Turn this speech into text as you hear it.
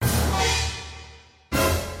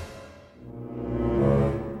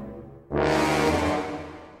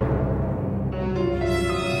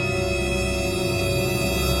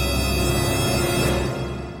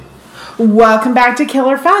Welcome back to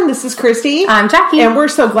Killer Fun. This is Christy. I'm Jackie. And we're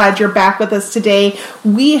so glad you're back with us today.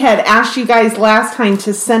 We had asked you guys last time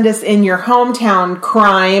to send us in your hometown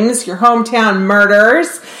crimes, your hometown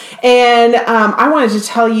murders. And I wanted to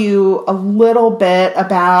tell you a little bit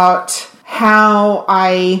about how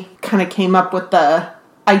I kind of came up with the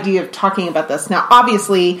idea of talking about this. Now,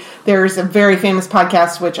 obviously, there's a very famous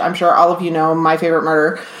podcast, which I'm sure all of you know, My Favorite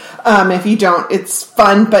Murder. If you don't, it's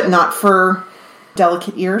fun, but not for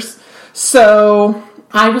delicate ears. So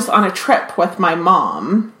I was on a trip with my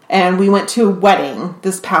mom, and we went to a wedding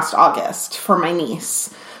this past August for my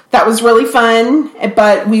niece. That was really fun,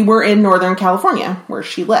 but we were in Northern California, where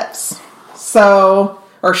she lives.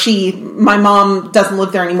 My mom doesn't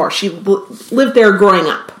live there anymore. She lived there growing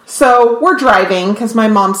up. So we're driving, because my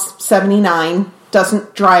mom's 79,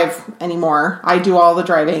 doesn't drive anymore. I do all the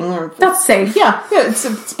driving. That's safe. Yeah,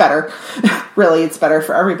 it's better. Really, it's better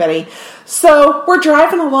for everybody. So we're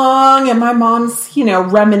driving along, and my mom's,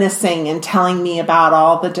 reminiscing and telling me about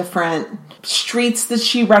all the different streets that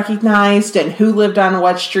she recognized and who lived on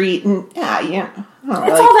what street. And it's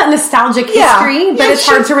all that nostalgic history, but it's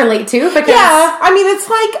hard to relate to. Because it's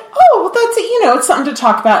like, that's it's something to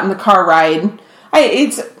talk about in the car ride.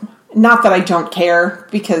 It's not that I don't care,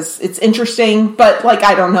 because it's interesting, but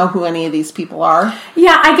I don't know who any of these people are.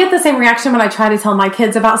 Yeah, I get the same reaction when I try to tell my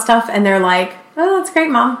kids about stuff, and they're like, "Oh, that's great,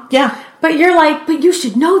 Mom." Yeah. But you're like, "But you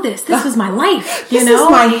should know this. This was my life. This is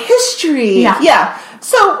my history." Yeah.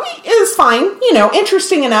 So it was fine,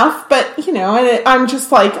 interesting enough, but, and I'm just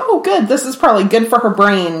like, oh, good. This is probably good for her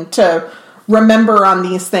brain to remember on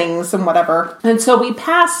these things and whatever. And so we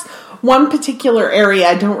pass one particular area,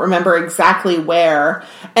 I don't remember exactly where,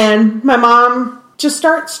 and my mom just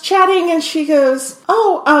starts chatting, and she goes,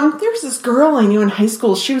 there's this girl I knew in high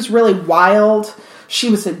school. She was really wild. She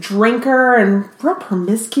was a drinker and real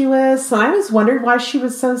promiscuous, and I always wondered why she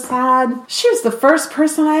was so sad. She was the first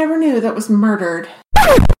person I ever knew that was murdered.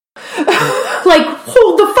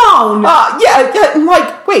 Hold the phone!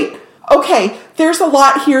 Wait, okay, there's a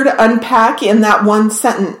lot here to unpack in that one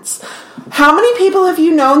sentence. How many people have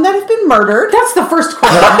you known that have been murdered? That's the first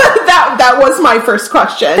question. That was my first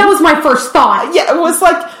question. That was my first thought. Yeah, it was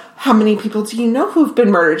like, how many people do you know who've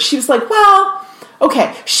been murdered? She was like, well,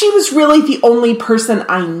 okay, she was really the only person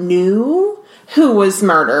I knew who was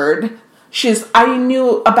murdered. I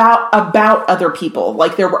knew about other people.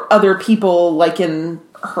 There were other people, in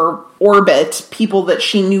her orbit, people that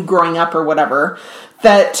she knew growing up or whatever,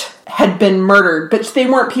 that had been murdered, but they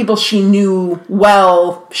weren't people she knew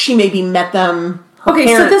well. She maybe met them. Okay,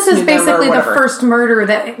 so this is basically the first murder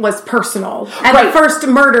that was personal. And the first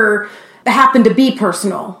murder happened to be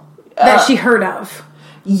personal that she heard of.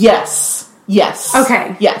 Yes.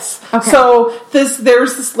 Okay. Yes. Okay. So there's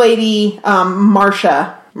this lady,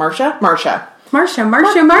 Marsha. Marsha. Oh,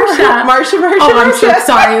 I'm so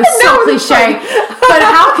sorry. It was so cliche. But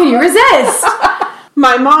how can you resist?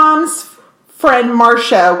 My mom's friend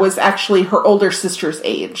Marsha was actually her older sister's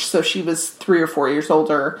age, so she was 3 or 4 years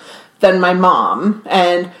older than my mom.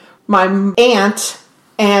 And my aunt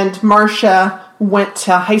and Marsha went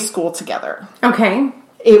to high school together. Okay.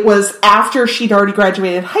 It was after she'd already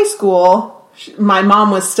graduated high school. My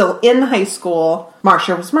mom was still in high school.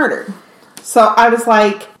 Marsha was murdered. So I was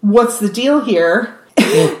like, what's the deal here?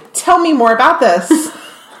 Tell me more about this.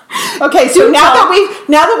 Okay, so now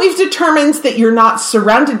that we've determined that you're not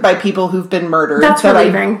surrounded by people who've been murdered that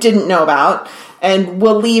I didn't know about, and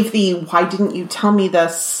we'll leave the why didn't you tell me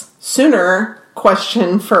this sooner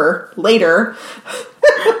question for later.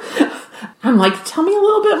 I'm like, tell me a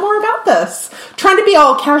little bit more about this. Trying to be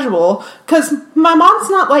all casual, because my mom's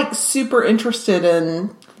not super interested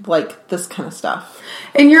in this kind of stuff.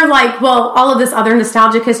 And you're like, well, all of this other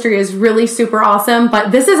nostalgic history is really super awesome,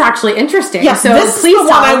 but this is actually interesting. Yes, so this is the one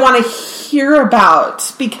I want to hear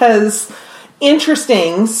about, because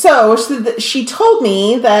interesting. So she told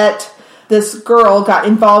me that this girl got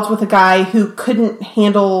involved with a guy who couldn't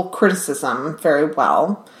handle criticism very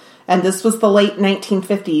well. And this was the late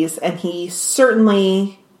 1950s, and he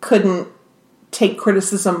certainly couldn't take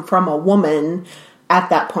criticism from a woman at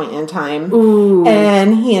that point in time. Ooh.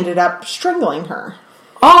 And he ended up strangling her.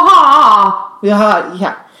 Aha!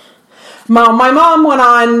 Yeah. My mom went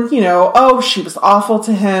on, she was awful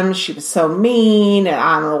to him. She was so mean. And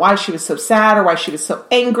I don't know why she was so sad or why she was so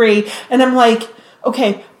angry. And I'm like,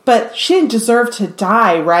 okay, but she didn't deserve to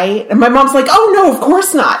die, right? And my mom's like, oh, no, of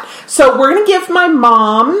course not. So we're going to give my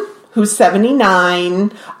mom, who's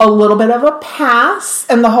 79, a little bit of a pass.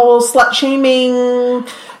 And the whole slut-shaming,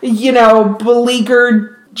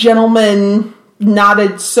 beleaguered gentleman,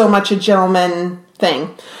 not so much a gentleman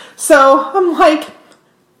thing. So I'm like,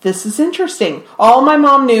 this is interesting. All my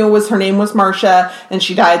mom knew was her name was Marcia, and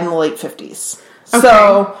she died in the late 50s. Okay.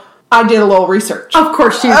 So I did a little research. Of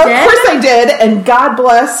course you did. Of course I did, and God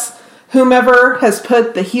bless whomever has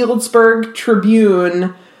put the Healdsburg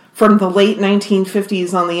Tribune from the late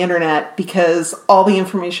 1950s on the internet, because all the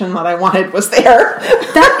information that I wanted was there.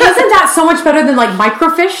 Isn't that so much better than like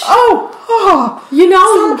microfiche? You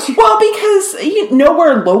know, well, because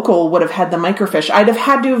nowhere local would have had the microfiche. I'd have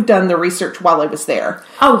had to have done the research while I was there.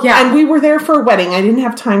 Oh, yeah. And we were there for a wedding. I didn't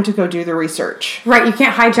have time to go do the research. Right, you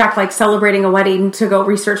can't hijack, like, celebrating a wedding to go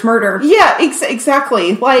research murder. Yeah,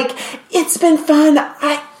 exactly. Like, it's been fun.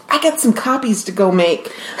 I got some copies to go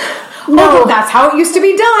make. No, that's how it used to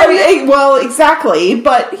be done. Well, exactly.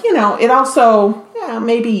 But, it also... Yeah,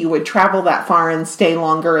 maybe you would travel that far and stay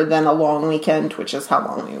longer than a long weekend, which is how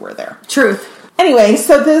long we were there. Truth. Anyway,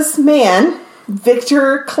 so this man,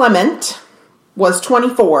 Victor Clement, was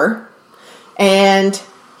 24, and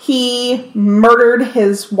he murdered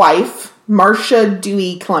his wife, Marcia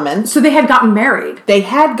Dewey Clement. So they had gotten married? They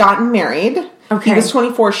had gotten married. Okay. He was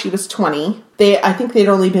 24, she was 20. I think they'd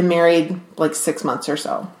only been married like 6 months or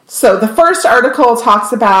so. So the first article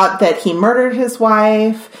talks about that he murdered his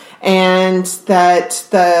wife, and that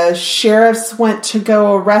the sheriffs went to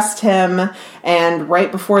go arrest him, and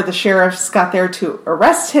right before the sheriffs got there to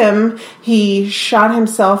arrest him, he shot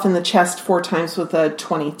himself in the chest 4 times with a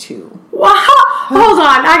 .22. Wow! Hold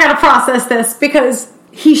on, I gotta process this, because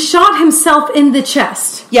he shot himself in the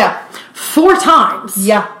chest. Yeah. 4 times.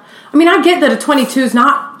 Yeah. I mean, I get that a .22 is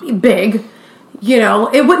not big.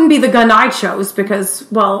 It wouldn't be the gun I chose because,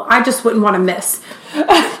 well, I just wouldn't want to miss.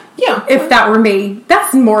 Yeah. If that were me.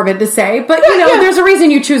 That's morbid to say, but, there's a reason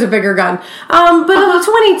you choose a bigger gun. But a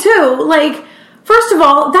 22, like, first of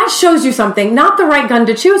all, that shows you something. Not the right gun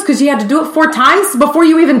to choose because you had to do it 4 times before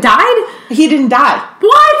you even died? He didn't die.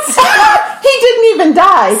 What? He didn't even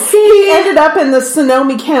die. See? He ended up in the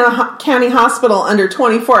Sonoma County Hospital under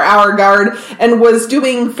 24-hour guard and was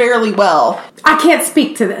doing fairly well. I can't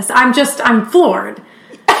speak to this. I'm floored.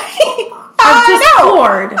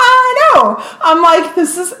 Floored. I know. I'm like,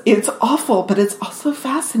 it's awful, but it's also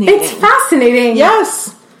fascinating. It's fascinating.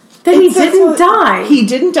 Yes. That he didn't die. He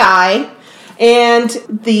didn't die. And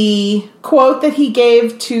the quote that he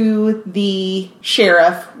gave to the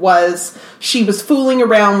sheriff was, she was fooling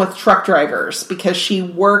around with truck drivers because she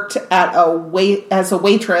worked as a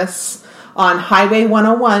waitress on Highway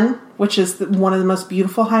 101, which is one of the most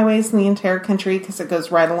beautiful highways in the entire country because it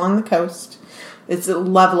goes right along the coast. It's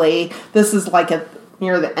lovely. This is like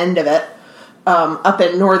near the end of it, up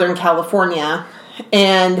in Northern California.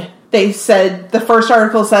 And they said, the first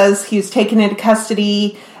article says he was taken into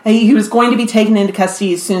custody. He was going to be taken into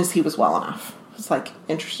custody as soon as he was well enough. It's like,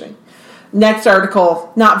 interesting. Next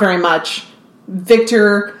article, not very much.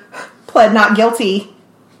 Victor pled not guilty.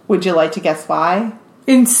 Would you like to guess why?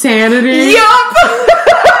 Insanity. Yup!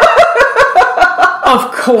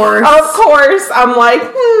 Of course. Of course. I'm like,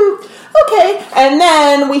 okay. And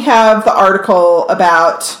then we have the article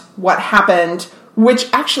about what happened, which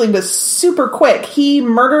actually was super quick. He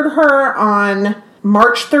murdered her on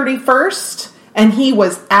March 31st, and he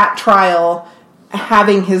was at trial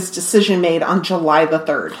having his decision made on July the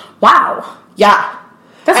 3rd. Wow. Yeah.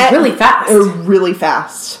 That's really fast. Really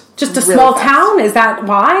fast. Just a small town? Is that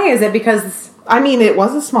why? Is it because... I mean, it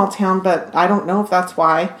was a small town, but I don't know if that's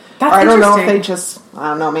why. That's I don't know if they just...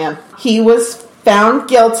 I don't know, man. He was found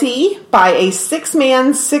guilty by a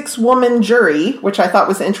 6-man, 6-woman jury, which I thought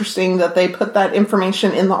was interesting that they put that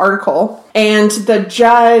information in the article. And the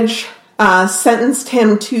judge sentenced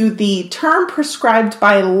him to the term prescribed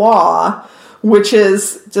by law, which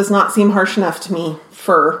does not seem harsh enough to me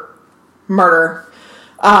for murder.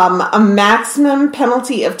 A maximum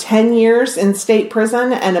penalty of 10 years in state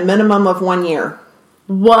prison and a minimum of 1 year.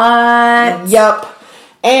 What? Yep.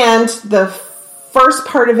 And the first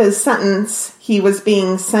part of his sentence, he was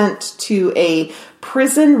being sent to a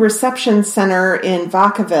prison reception center in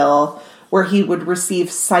Vacaville where he would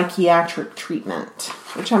receive psychiatric treatment.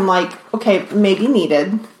 Which I'm like, okay, maybe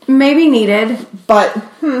needed. Maybe needed. But,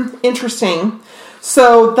 interesting.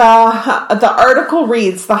 So the article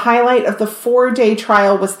reads, the highlight of the 4-day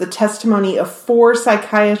trial was the testimony of 4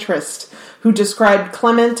 psychiatrists who described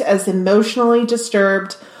Clement as emotionally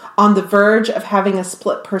disturbed, on the verge of having a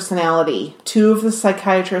split personality. 2 of the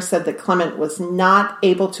psychiatrists said that Clement was not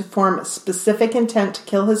able to form a specific intent to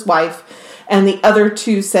kill his wife, and the other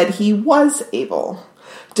 2 said he was able.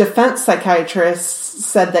 Defense psychiatrists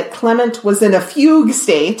said that Clement was in a fugue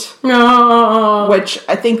state, which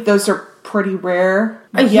I think those are pretty rare.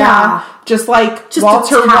 Yeah. Just like Just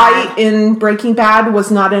Walter a tad. White in Breaking Bad was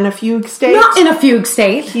not in a fugue state. Not in a fugue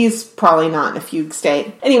state. He's probably not in a fugue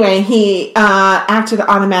state. Anyway, he acted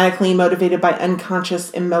automatically motivated by unconscious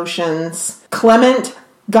emotions. Clement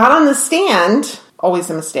got on the stand. Always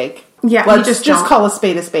a mistake. Yeah, Let's you just don't. call a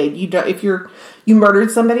spade a spade. You don't. If you murdered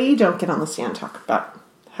somebody, you don't get on the stand and talk about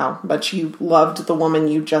how much you loved the woman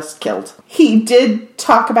you just killed. He did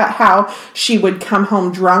talk about how she would come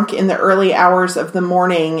home drunk in the early hours of the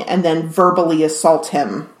morning and then verbally assault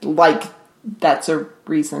him. Like that's a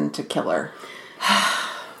reason to kill her.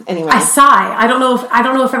 Anyway, I sigh. I don't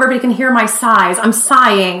know if everybody can hear my sighs. I'm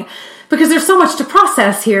sighing because there's so much to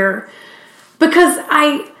process here. Because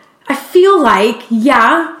I feel like,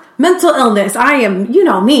 mental illness. I am, you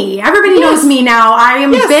know me. Everybody knows me now. I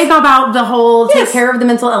am big about the whole take care of the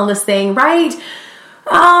mental illness thing, right?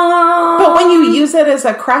 But when you use it as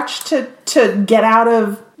a crutch to get out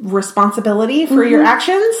of responsibility for your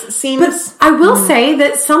actions, seems... But I will say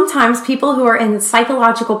that sometimes people who are in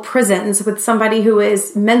psychological prisons with somebody who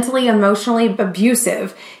is mentally, emotionally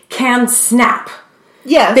abusive can snap.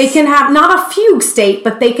 Yes. They can have not a fugue state,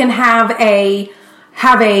 but they can have a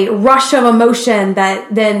rush of emotion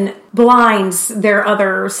that then blinds their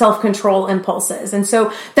other self-control impulses. And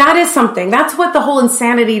so that is something. That's what the whole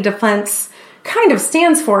insanity defense kind of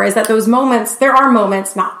stands for, is that those moments, there are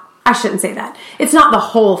moments, I shouldn't say that. It's not the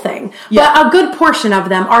whole thing. Yeah. But a good portion of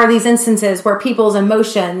them are these instances where people's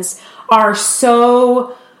emotions are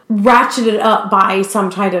so ratcheted up by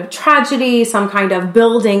some kind of tragedy, some kind of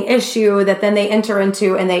building issue that then they enter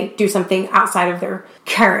into and they do something outside of their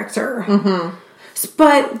character. Mm-hmm.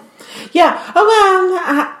 But yeah. Oh,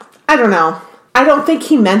 well, I don't know. I don't think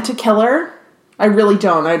he meant to kill her. I really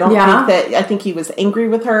don't. I don't I think he was angry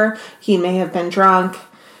with her. He may have been drunk.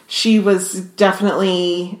 She was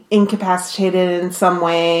definitely incapacitated in some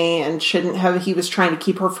way and shouldn't have. He was trying to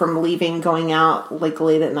keep her from leaving, going out like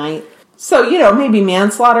late at night. So, maybe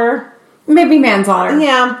manslaughter. Maybe manslaughter.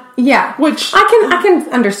 Yeah. Yeah. Which I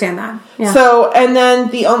can understand that. Yeah. So, and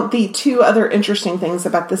then the two other interesting things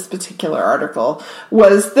about this particular article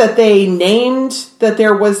was that they named that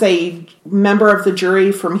there was a member of the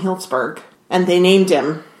jury from Healdsburg, and they named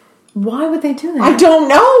him. Why would they do that? I don't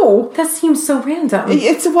know. That seems so random. I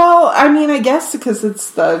guess because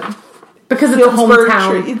it's the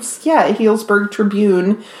hometown. Healdsburg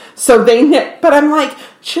Tribune. So but I'm like,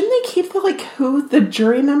 shouldn't they keep who the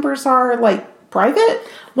jury members are private?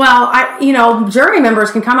 Well, jury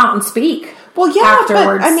members can come out and speak. Well, yeah,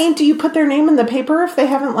 afterwards. But do you put their name in the paper if they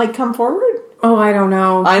haven't come forward? Oh, I don't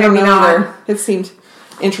know. I don't know either. It seemed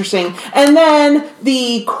interesting. And then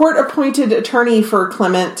the court-appointed attorney for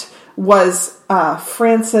Clement was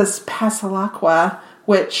Frances Passalacqua,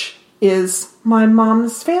 which is my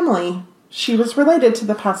mom's family. She was related to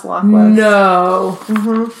the Passalacquas. No.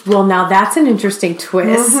 Mm-hmm. Well, now that's an interesting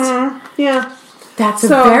twist. Mm-hmm. Yeah. That's a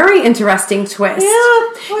very interesting twist. Yeah.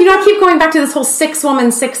 I keep going back to this whole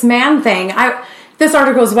 6-woman, 6-man thing. This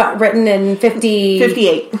article is written in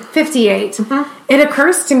 58. 58. Mm-hmm. It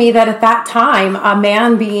occurs to me that at that time, a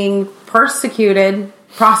man being prosecuted.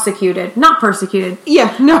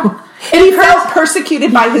 Yeah, no. He felt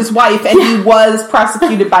persecuted by his wife, and he was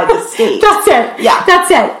prosecuted by the state. That's it. Yeah.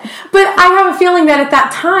 That's it. But I have a feeling that at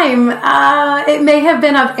that time, it may have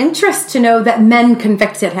been of interest to know that men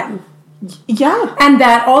convicted him. Yeah. And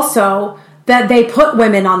that also that they put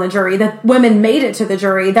women on the jury, that women made it to the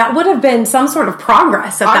jury. That would have been some sort of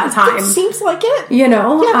progress at that time. It seems like it.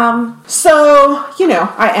 Yeah. So,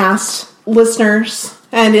 I asked listeners,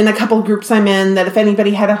 and in a couple groups I'm in, that if anybody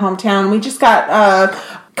had a hometown. We just got a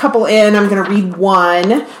couple in. I'm going to read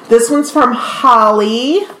one. This one's from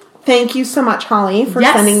Holly. Thank you so much, Holly, for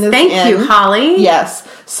sending this in. Thank you, Holly. Yes.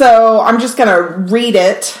 So I'm just going to read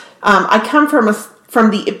it. I come from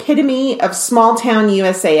the epitome of small town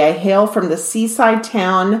USA. I hail from the seaside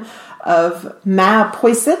town of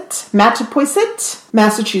Mattapoisett, Massachusetts.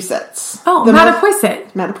 Oh,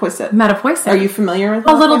 Mattapoisett. Mattapoisett. Are you familiar with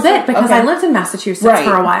that? A little bit, because I lived in Massachusetts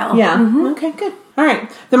for a while. Yeah. Mm-hmm. Okay, good. All right.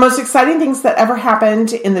 The most exciting things that ever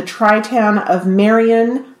happened in the tri-town of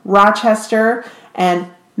Marion, Rochester, and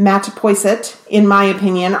Mattapoisett, in my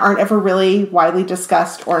opinion, aren't ever really widely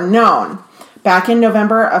discussed or known. Back in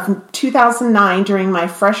November of 2009, during my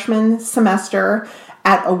freshman semester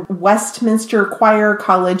at a Westminster Choir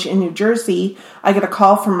College in New Jersey, I got a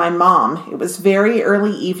call from my mom. It was very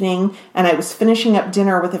early evening, and I was finishing up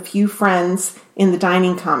dinner with a few friends in the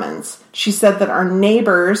dining commons. She said that our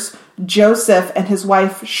neighbors, Joseph and his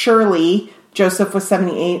wife Shirley, Joseph was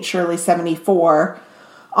 78, Shirley 74,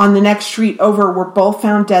 on the next street over were both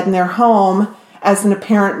found dead in their home, as an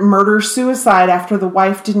apparent murder-suicide after the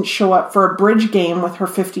wife didn't show up for a bridge game with her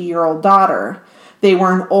 50-year-old daughter. They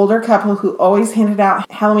were an older couple who always handed out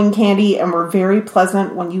Halloween candy and were very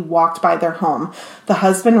pleasant when you walked by their home. The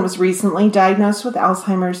husband was recently diagnosed with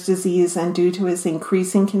Alzheimer's disease, and due to his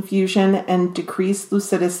increasing confusion and decreased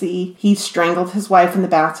lucidity, he strangled his wife in the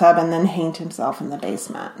bathtub and then hanged himself in the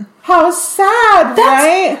basement. How sad,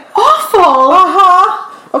 right? That's awful.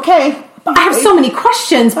 Uh-huh. Okay. I have so many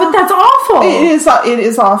questions, but that's awful. It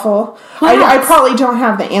is awful. I probably don't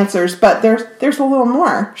have the answers, but there's a little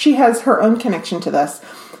more. She has her own connection to this.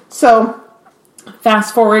 So,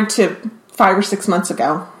 fast forward to 5 or 6 months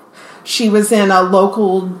ago. She was in a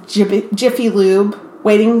local Jiffy Lube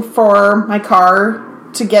waiting for my car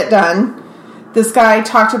to get done. This guy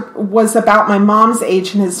was about my mom's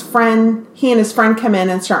age, and he and his friend come in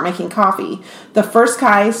and start making coffee. The first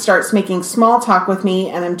guy starts making small talk with me,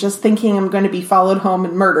 and I'm just thinking I'm going to be followed home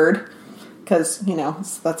and murdered. Because,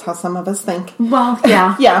 that's how some of us think. Well,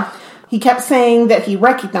 yeah. Yeah. He kept saying that he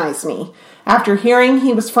recognized me. After hearing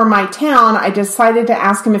he was from my town, I decided to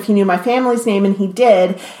ask him if he knew my family's name, and he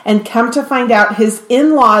did. And come to find out, his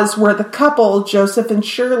in-laws were the couple, Joseph and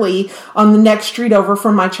Shirley, on the next street over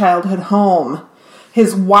from my childhood home.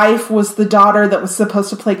 His wife was the daughter that was supposed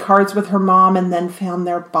to play cards with her mom and then found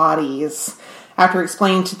their bodies. After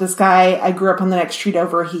explaining to this guy I grew up on the next street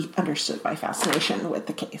over, he understood my fascination with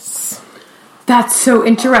the case. That's so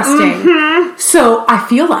interesting. Mm-hmm. So I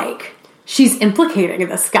feel like she's implicating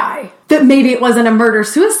this guy. That maybe it wasn't a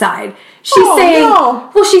murder-suicide. She's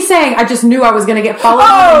saying, I just knew I was going to get followed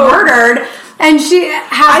and murdered. And she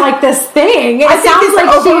has this thing. I think it's like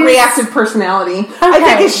overreactive personality. Okay. I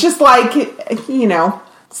think it's just like,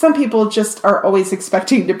 some people just are always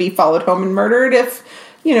expecting to be followed home and murdered if,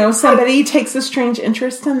 somebody takes a strange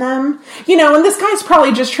interest in them. And this guy's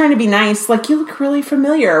probably just trying to be nice. Like, you look really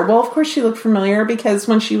familiar. Well, of course she looked familiar because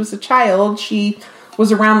when she was a child, she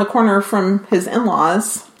was around the corner from his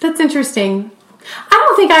in-laws. That's interesting. I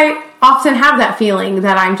don't think I often have that feeling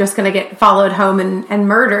that I'm just going to get followed home and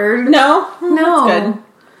murdered. No? That's good.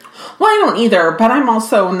 Well, I don't either, but I'm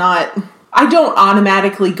also not... I don't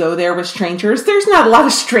automatically go there with strangers. There's not a lot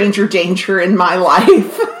of stranger danger in my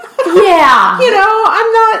life. Yeah.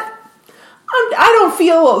 I don't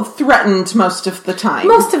feel threatened most of the time.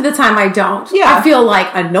 Most of the time I don't. Yeah. I feel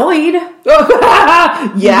annoyed.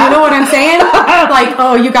 Yeah. You know what I'm saying?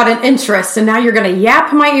 You got an interest and now you're going to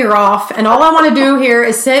yap my ear off and all I want to do here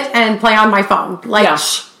is sit and play on my phone.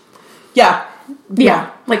 Shh. Yeah.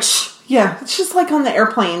 Yeah. Shh. Yeah. It's just like on the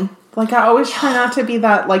airplane. I always try not to be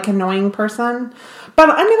that, annoying person. But,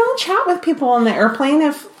 I'll chat with people on the airplane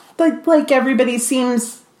if, everybody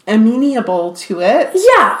seems amenable to it.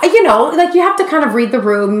 Yeah, you have to kind of read the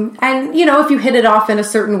room. And, if you hit it off in a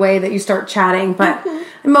certain way that you start chatting. But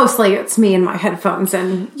mostly it's me and my headphones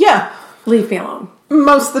and... Yeah. Leave me alone.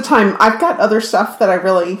 Most of the time, I've got other stuff that I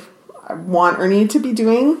really want or need to be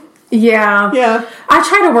doing. Yeah. Yeah. I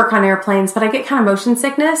try to work on airplanes, but I get kind of motion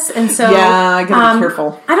sickness. And so... Yeah, I gotta be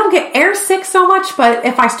careful. I don't get air sick so much, but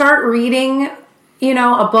if I start reading,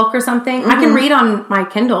 a book or something, I can read on my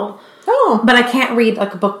Kindle. Oh. But I can't read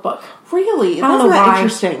a book. Really? I don't know why.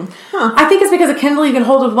 Interesting. Huh. I think it's because a Kindle you can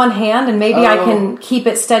hold with one hand and maybe I can keep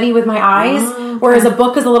it steady with my eyes. Whereas a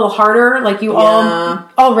book is a little harder. You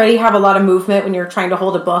already have a lot of movement when you're trying to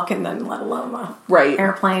hold a book and then let alone a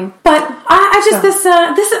airplane. But I just,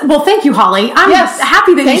 well, thank you, Holly. I'm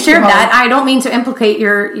happy that you shared that. I don't mean to implicate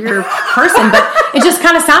your person, but it just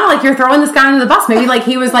kind of sounded like you're throwing this guy under the bus. Maybe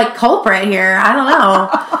he was culprit here. I don't know.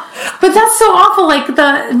 But that's so awful.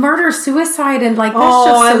 The murder-suicide and that's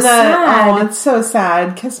just so sad. Oh, it's so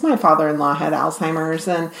sad because my father-in-law had Alzheimer's,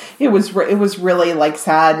 and it was really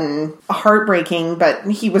sad and heartbreaking. But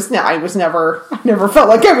I never felt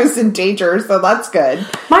like I was in danger, so that's good.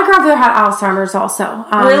 My grandfather had Alzheimer's also.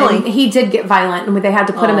 Really, he did get violent, and they had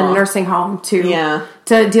to put him in a nursing home to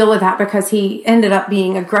deal with that because he ended up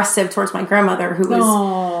being aggressive towards my grandmother, who was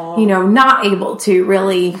not able to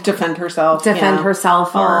really defend herself.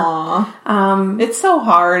 Or it's so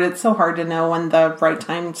hard. It's so hard to know when the right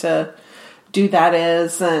time to do that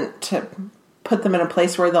is, and to put them in a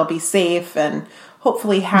place where they'll be safe and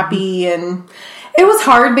hopefully happy. And it was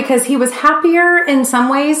hard because he was happier in some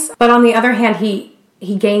ways, but on the other hand, he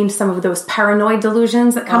gained some of those paranoid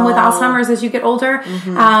delusions that come with Alzheimer's as you get older,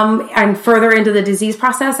 and further into the disease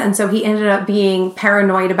process. And so he ended up being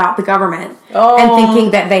paranoid about the government and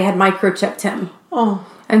thinking that they had microchipped him.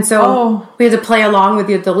 And so we had to play along with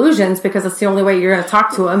your delusions because it's the only way you're going to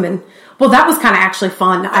talk to him. And well, that was kind of actually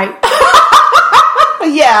fun.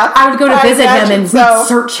 Yeah. I would go to visit him and we'd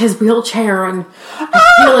search his wheelchair and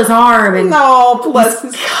feel his arm. And no, bless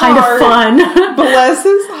his kind heart. of fun. Bless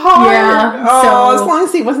his heart. Yeah. Oh, as long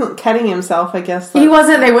as he wasn't cutting himself, I guess. He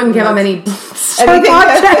wasn't. They wouldn't give him any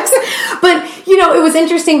projects. But, you know, it was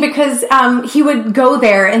interesting because he would go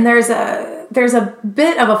there, and there's a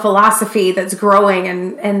bit of a philosophy that's growing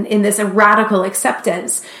and in this radical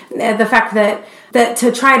acceptance. The fact that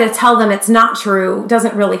to try to tell them it's not true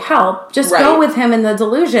doesn't really help. Just go with him in the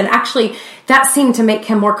delusion. Actually, that seemed to make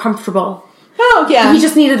him more comfortable. Oh, yeah. He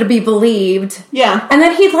just needed to be believed. Yeah. And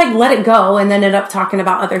then he'd let it go and then ended up talking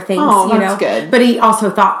about other things. Oh, that's good. But he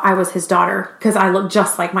also thought I was his daughter because I looked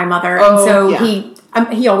just like my mother. And so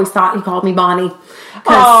he always thought he called me Bonnie.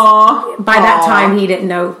 Because by that time he didn't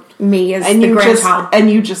know me as the grandchild.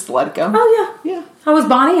 And you just let it go. Oh, yeah. Yeah. I was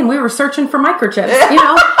Bonnie and we were searching for microchips, you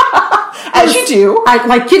know. As you do.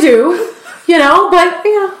 Like you do, you know. But,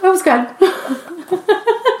 it was good.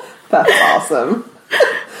 That's awesome.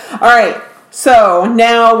 All right. So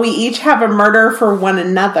now we each have a murder for one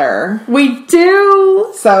another. We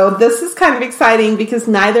do. So this is kind of exciting because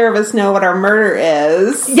neither of us know what our murder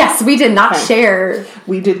is. Yes, we did not share.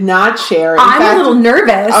 We did not share. I'm a little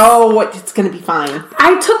nervous. Oh, it's going to be fine.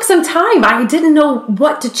 I took some time. I didn't know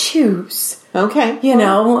what to choose. Okay. You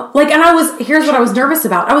know, and here's what I was nervous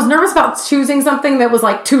about. I was nervous about choosing something that was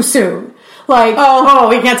too soon. We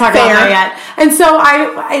can't talk about that yet. And so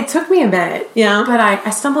it took me a bit. Yeah. But I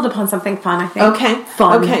stumbled upon something fun, I think. Okay.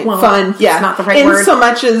 Fun. Okay. Well, fun. Yeah. It's not the right word. In so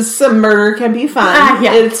much as a murder can be fun.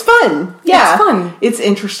 Yeah. It's fun. Yeah. It's fun. It's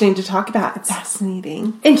interesting to talk about. It's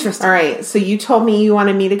fascinating. Interesting. All right. So you told me you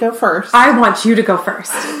wanted me to go first. I want you to go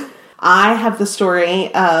first. I have the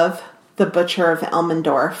story of the Butcher of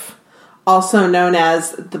Elmendorf, also known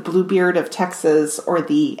as the Bluebeard of Texas or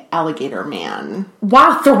the Alligator Man.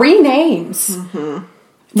 Wow, 3 names. Mm-hmm.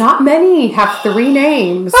 Not many have 3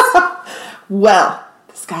 names. Well,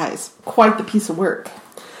 this guy's quite the piece of work.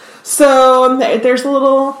 So there's a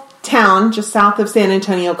little town just south of San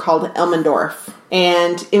Antonio called Elmendorf.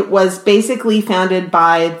 And it was basically founded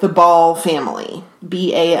by the Ball family.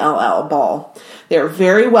 B-A-L-L, Ball. They're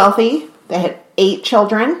very wealthy. They had 8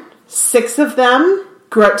 children. 6 of them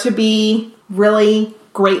grew up to be really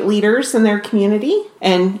great leaders in their community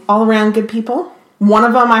and all around good people. One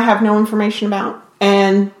of them I have no information about.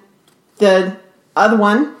 And the other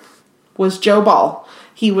one was Joe Ball.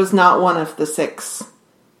 He was not one of the 6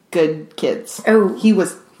 good kids. Oh. He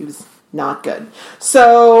was not good.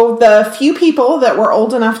 So the few people that were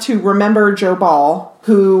old enough to remember Joe Ball,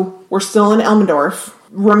 who were still in Elmendorf,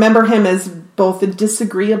 remember him as both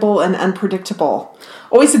disagreeable and unpredictable.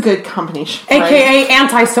 Always a good combination. AKA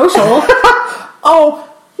antisocial.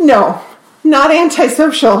 Oh, no. Not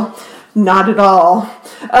antisocial. Not at all.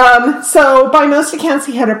 So by most accounts,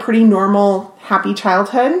 he had a pretty normal, happy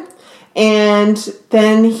childhood. And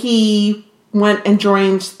then he went and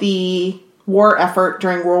joined the war effort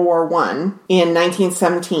during World War I in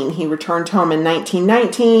 1917. He returned home in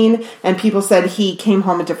 1919, and people said he came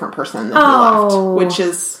home a different person than he left, which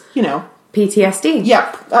is, PTSD.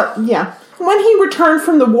 Yep. Yeah. When he returned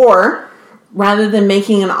from the war, rather than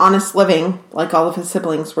making an honest living like all of his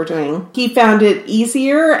siblings were doing, he found it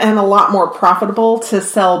easier and a lot more profitable to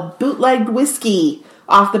sell bootlegged whiskey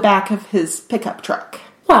off the back of his pickup truck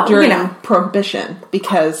during Prohibition,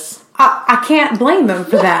 because I can't blame him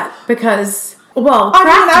for that, because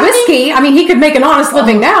craft whiskey. He could make an honest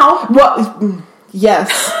living now. Well, yes.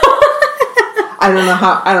 I don't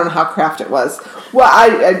know how craft it was. Well,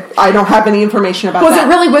 I don't have any information about that. Was it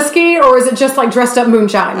really whiskey, or is it just dressed up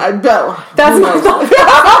moonshine? That's what I thought.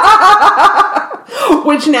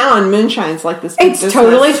 Which now in moonshine's this. It's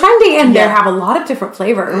totally trendy, and they have a lot of different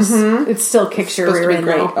flavors. Mm-hmm. It still kicks your rear end.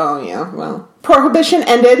 Great. Oh yeah. Well, Prohibition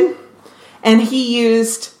ended, and he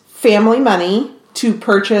used family money to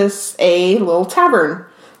purchase a little tavern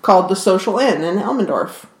called the Social Inn in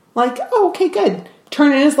Elmendorf. Okay, good.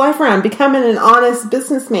 Turning his life around, becoming an honest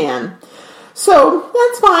businessman. So,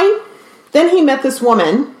 that's fine. Then he met this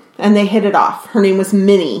woman, and they hit it off. Her name was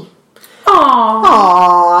Minnie.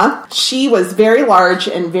 Aww. She was very large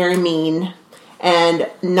and very mean, and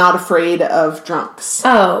not afraid of drunks.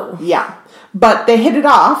 Oh. Yeah. But they hit it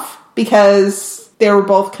off because they were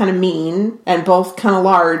both kind of mean, and both kind of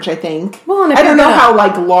large, I think. Well, and I don't know how,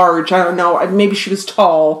 large. I don't know. Maybe she was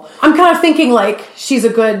tall. I'm kind of thinking, she's a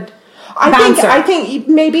good bouncer. I think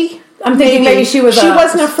maybe... I'm thinking maybe she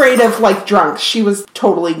wasn't afraid of drunks. She was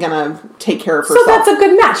totally gonna take care of herself. So that's a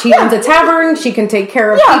good match. He owns a tavern. She can take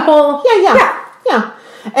care of people. Yeah.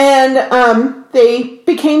 And they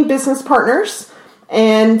became business partners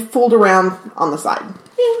and fooled around on the side.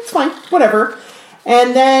 Yeah, it's fine. Whatever.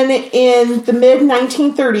 And then in the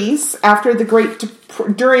mid-1930s,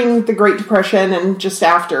 during the Great Depression and just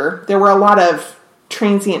after, there were a lot of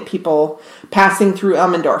transient people passing through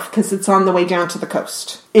Elmendorf because it's on the way down to the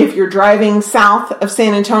coast. If you're driving south of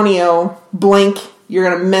San Antonio, blink, you're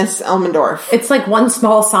going to miss Elmendorf. It's like one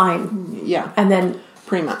small sign. Yeah. And then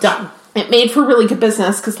pretty much. Done. It made for really good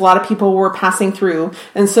business because a lot of people were passing through.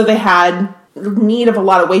 And so they had need of a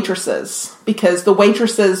lot of waitresses because the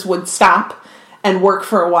waitresses would stop and work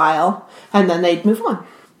for a while and then they'd move on.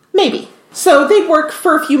 Maybe. So they'd work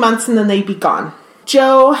for a few months and then they'd be gone.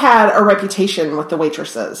 Joe had a reputation with the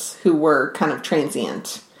waitresses who were kind of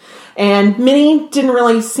transient. And Minnie didn't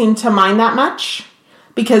really seem to mind that much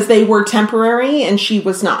because they were temporary and she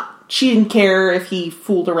was not. She didn't care if he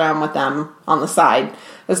fooled around with them on the side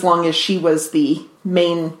as long as she was the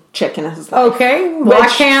main chick in his life. Okay, well, I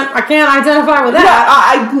can't identify with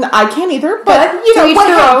that. Yeah, I can't either. But you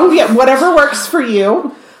know, whatever works for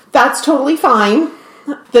you, that's totally fine.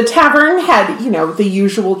 The tavern had, the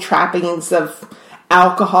usual trappings of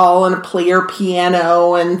alcohol and a player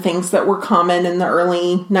piano and things that were common in the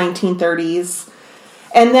early 1930s.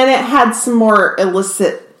 And then it had some more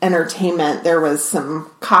illicit entertainment. There was some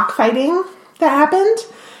cockfighting that happened,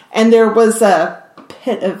 and there was a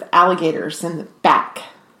pit of alligators in the back.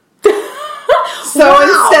 So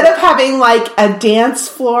instead of having like a dance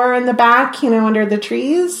floor in the back, under the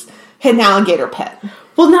trees, had an alligator pit.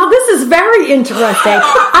 Well, now this is very interesting.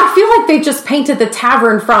 I feel like they just painted the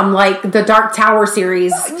tavern from like the Dark Tower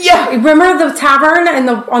series. Yeah. Remember the tavern and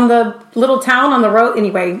on the little town on the road?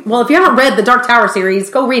 Anyway, well, if you haven't read the Dark Tower series,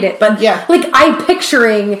 go read it. But yeah, like I'm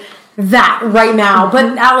picturing that right now.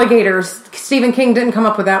 But alligators, Stephen King didn't come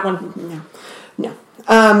up with that one. No.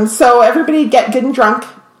 So everybody get good and drunk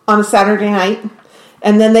on a Saturday night,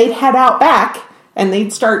 and then they'd head out back and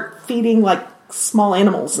they'd start feeding like small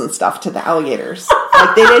animals and stuff to the alligators.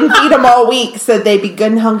 Like they didn't feed them all week, so they'd be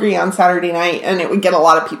good and hungry on Saturday night, and it would get a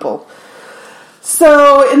lot of people.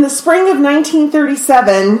 So in the spring of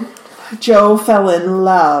 1937, Joe fell in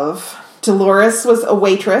love. Dolores was a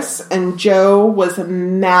waitress, and Joe was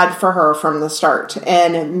mad for her from the start.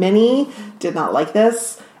 And Minnie did not like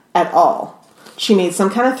this at all. She made some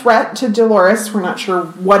kind of threat to Dolores. We're not sure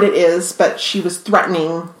what it is, but she was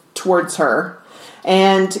threatening towards her.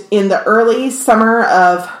 And in the early summer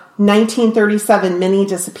of 1937, Minnie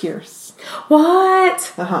disappears.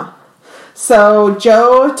 What? Uh-huh. So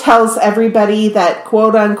Joe tells everybody that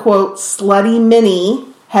quote-unquote slutty Minnie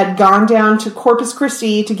had gone down to Corpus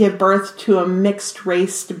Christi to give birth to a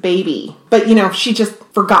mixed-raced baby. But, she just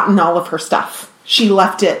forgotten all of her stuff. She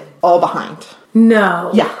left it all behind. No.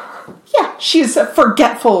 Yeah. Yeah, she's a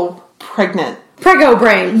forgetful pregnant. Prego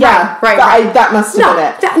brain. Yeah, right. That must have been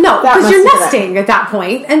it. Because you're nesting at that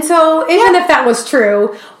point. And so even if that was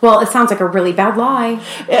true, well, it sounds like a really bad lie.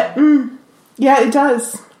 Yeah, it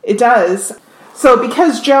does. It does. So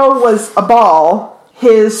because Joe was a ball,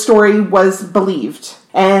 his story was believed.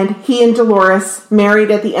 And he and Dolores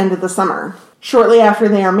married at the end of the summer. Shortly after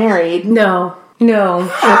they are married... No.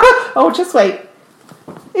 Oh, just wait.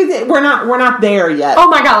 We're not there yet. Oh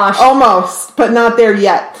my gosh. Almost, but not there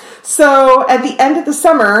yet. So at the end of the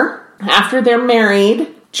summer, after they're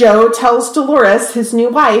married, Joe tells Dolores, his new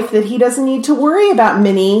wife, that he doesn't need to worry about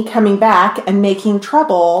Minnie coming back and making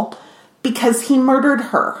trouble because he murdered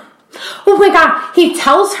her. Oh my God, he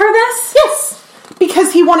tells her this? Yes,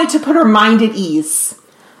 because he wanted to put her mind at ease.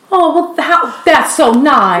 Oh, well, that's so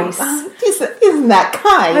nice. Isn't that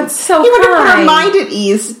kind? That's so he kind. He wanted to put her mind at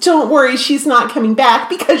ease. Don't worry, she's not coming back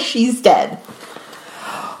because she's dead.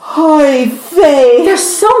 Oy vey. There's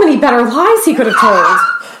so many better lies he could have told.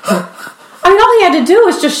 I mean, all he had to do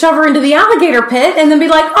was just shove her into the alligator pit and then be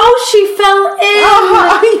like, oh, she fell in.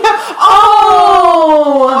 Yeah.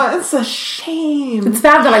 Oh, it's a shame. It's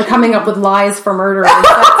bad that I'm coming up with lies for murderers.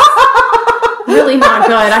 Really not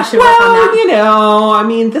good. I should work on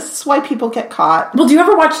that. This is why people get caught. Well, do you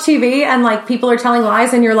ever watch TV and people are telling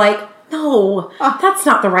lies and you're like, no, that's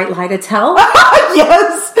not the right lie to tell?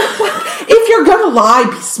 Yes. If you're going to lie,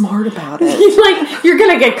 be smart about it. You're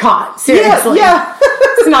going to get caught. Seriously. Yeah.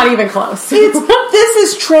 It's not even close. This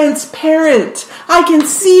is transparent. I can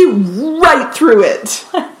see right through it.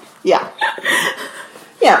 Yeah.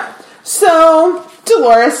 Yeah. So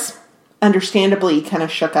Dolores, understandably, kind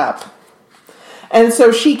of shook up. And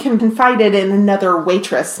so she confided in another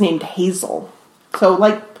waitress named Hazel. So,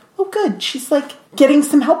 oh, good. She's, getting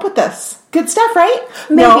some help with this. Good stuff, right?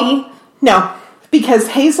 Maybe. No. Because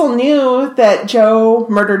Hazel knew that Joe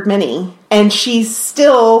murdered Minnie. And she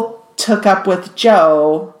still took up with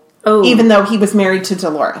Joe, even though he was married to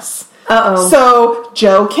Dolores. Uh-oh. So,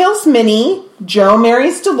 Joe kills Minnie. Joe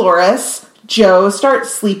marries Dolores. Joe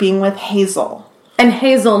starts sleeping with Hazel. And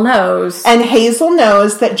Hazel knows. And Hazel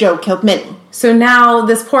knows that Joe killed Minnie. So now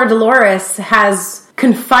this poor Dolores has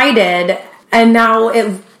confided, and now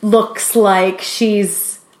it looks like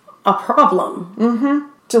she's a problem. Mm-hmm.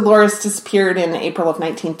 Dolores disappeared in April of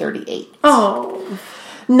 1938. Oh.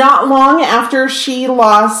 Not long after she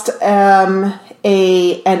lost an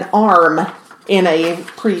arm in a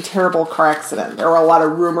pretty terrible car accident. There were a lot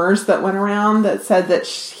of rumors that went around that said that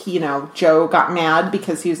Joe got mad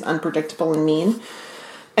because he was unpredictable and mean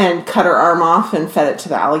and cut her arm off and fed it to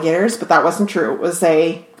the alligators, but that wasn't true. It was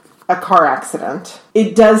a car accident.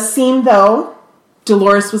 It does seem, though,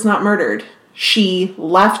 Dolores was not murdered. She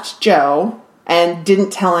left Joe and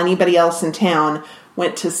didn't tell anybody else in town,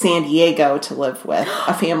 went to San Diego to live with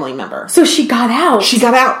a family member. So she got out. She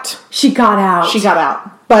got out. She got out. She got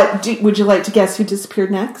out. But would you like to guess who disappeared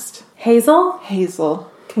next? Hazel? Hazel.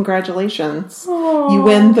 Congratulations. Aww. You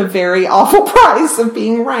win the very awful prize of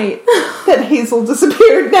being right that Hazel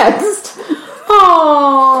disappeared next.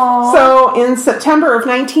 Aww. So in September of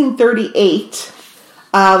 1938,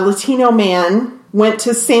 a Latino man went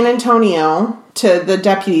to San Antonio to the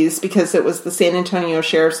deputies, because it was the San Antonio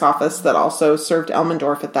Sheriff's Office that also served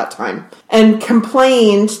Elmendorf at that time, and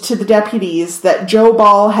complained to the deputies that Joe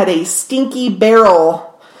Ball had a stinky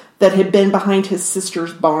barrel that had been behind his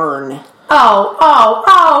sister's barn.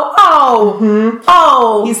 Oh.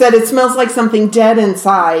 He said it smells like something dead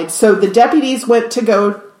inside. So the deputies went to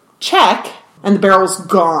go check, and the barrel's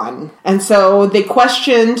gone. And so they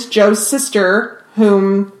questioned Joe's sister,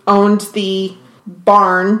 whom owned the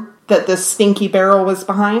barn that the stinky barrel was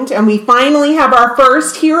behind. And we finally have our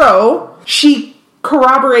first hero. She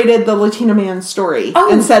corroborated the Latino man's story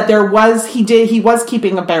and said he was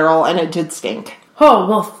keeping a barrel and it did stink. Oh,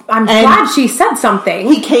 well, I'm glad she said something.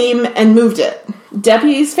 He came and moved it.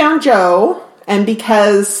 Deputies found Joe, and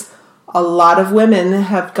because a lot of women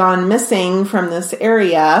have gone missing from this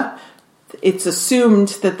area, it's assumed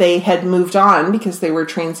that they had moved on because they were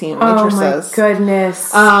transient waitresses. Oh, my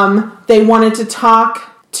goodness. They wanted to talk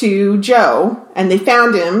to Joe, and they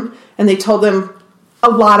found him, and they told him, a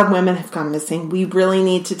lot of women have gone missing. We really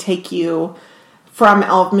need to take you from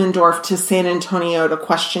Elmendorf to San Antonio to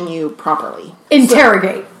question you properly.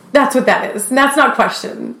 Interrogate. That's what that is. That's not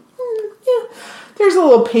question. Yeah. There's a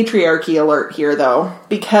little patriarchy alert here, though,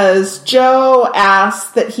 because Joe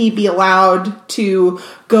asked that he be allowed to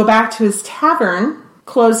go back to his tavern,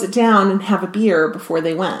 close it down, and have a beer before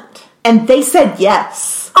they went. And they said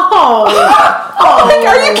yes. Oh. Like,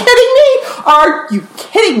 are you kidding me? Are you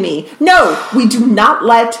kidding me? No, we do not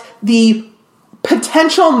let the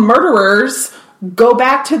potential murderers go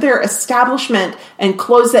back to their establishment and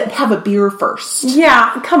close it and have a beer first.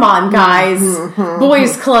 Yeah, come on, guys.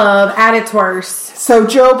 Boys Club at its worst. So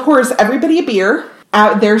Joe pours everybody a beer.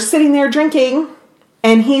 They're sitting there drinking,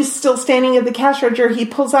 and he's still standing at the cash register. He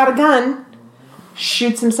pulls out a gun,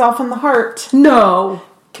 shoots himself in the heart. No.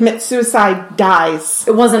 Commits suicide, dies.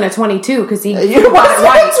 It wasn't a 22 because he It wasn't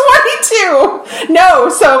a 22. No,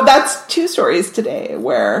 so that's two stories today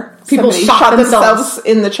where people shot themselves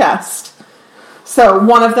in the chest. So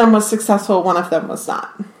one of them was successful, one of them was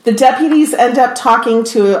not. The deputies end up talking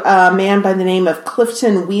to a man by the name of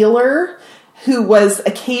Clifton Wheeler, who was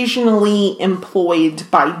occasionally employed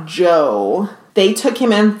by Joe. They took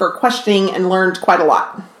him in for questioning and learned quite a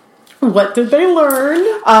lot. What did they learn?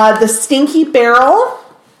 The stinky barrel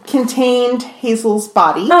contained Hazel's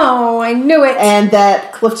body. Oh, I knew it. And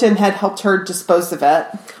that Clifton had helped her dispose of it.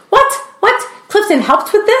 What? Clifton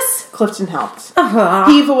helped with this? Clifton helped. Uh-huh.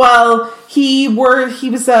 He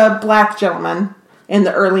was a black gentleman in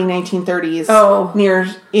the early 1930s. Oh.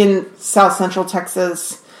 In South Central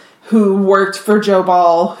Texas, who worked for Joe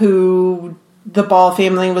Ball, who the Ball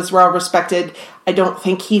family was well respected. I don't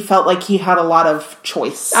think he felt like he had a lot of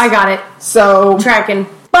choice. I got it. So tracking.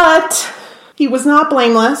 But he was not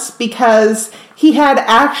blameless because he had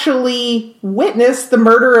actually witnessed the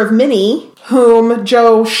murder of Minnie, whom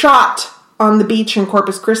Joe shot on the beach in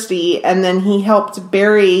Corpus Christi, and then he helped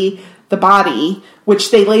bury the body, which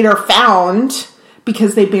they later found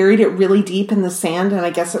because they buried it really deep in the sand, and I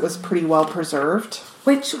guess it was pretty well preserved.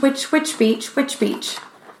 Which beach? Which beach?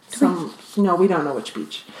 No, we don't know which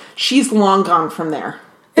beach. She's long gone from there.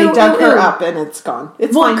 They dug her up, and it's gone.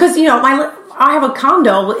 It's fine. Because I have a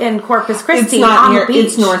condo in Corpus Christi. It's not on near. the beach.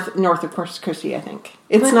 It's north of Corpus Christi, I think.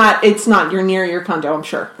 It's not. You're near your condo, I'm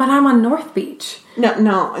sure. But I'm on North Beach.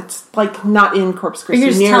 No, it's like not in Corpus Christi. You're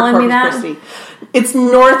just near telling Corpus me that? Christi. It's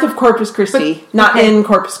north of Corpus Christi, not in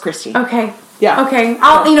Corpus Christi. Okay. Yeah. Okay.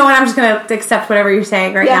 You know what? I'm just gonna accept whatever you're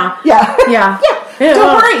saying right now. Yeah. Yeah. Yeah.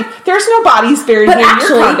 Don't worry. There's no bodies buried in your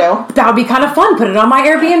condo. That would be kind of fun. Put it on my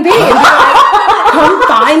Airbnb and be like, come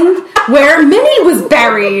find where Minnie was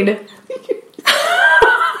buried.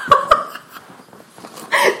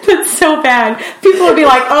 That's so bad. People would be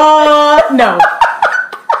like, no.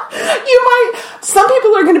 Some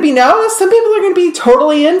people are going to be no. Some people are going to be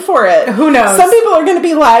totally in for it. Who knows? Some people are going to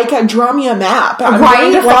be like, draw me a map. I'm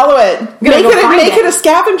going to follow it. Make it a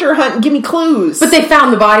scavenger hunt and give me clues. But they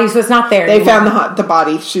found the body, so it's not there They anymore. found the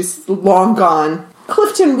body. She's long gone.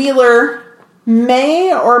 Clifton Wheeler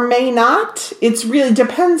may or may not, it really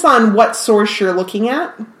depends on what source you're looking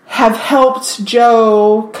at, have helped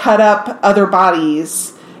Joe cut up other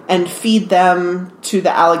bodies and feed them to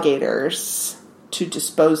the alligators to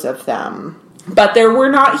dispose of them. But there were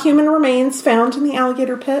not human remains found in the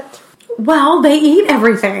alligator pit. Well, they eat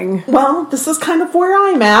everything. Well, this is kind of where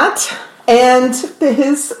I'm at. And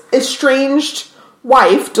his estranged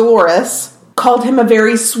wife, Dolores, called him a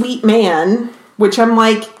very sweet man, which I'm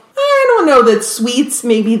like, I don't know that sweet's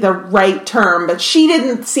maybe the right term, but she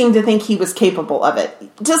didn't seem to think he was capable of it.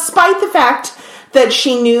 Despite the fact that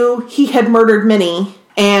she knew he had murdered Minnie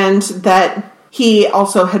and that he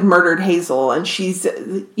also had murdered Hazel. And she's,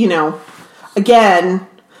 again,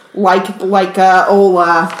 like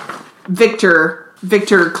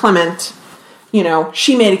Victor Clement,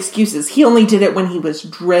 she made excuses. He only did it when he was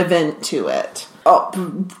driven to it. Oh,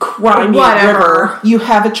 cry me a river. You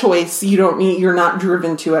have a choice. You're not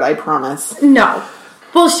driven to it, I promise. No.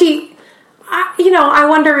 Well, I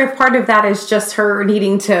wonder if part of that is just her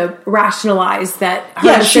needing to rationalize that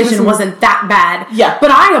her decision wasn't that bad. Yeah. But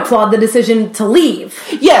I applaud the decision to leave.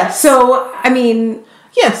 Yes. So, I mean...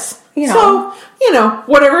 Yes. So,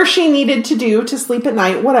 whatever she needed to do to sleep at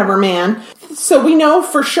night, whatever, man. So we know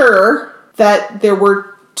for sure that there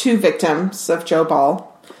were 2 victims of Joe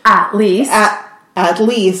Ball. At least. At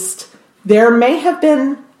least. There may have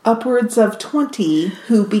been upwards of 20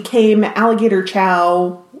 who became alligator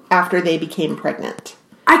chow after they became pregnant.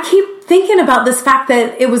 I keep thinking about this fact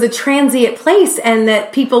that it was a transient place and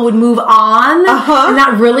that people would move on. And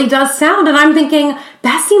that really does sound. And I'm thinking,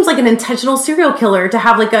 that seems like an intentional serial killer to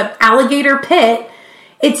have like an alligator pit.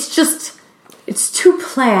 It's too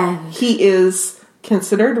planned. He is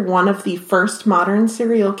considered one of the first modern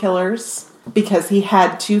serial killers because he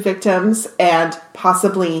had 2 victims and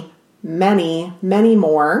possibly many, many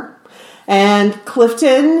more. And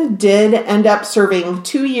Clifton did end up serving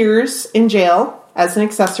 2 years in jail as an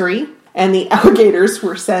accessory, and the alligators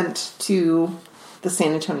were sent to the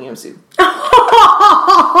San Antonio Zoo.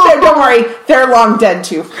 Don't worry, they're long dead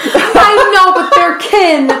too. I know, but they're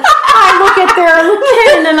kin. I look at their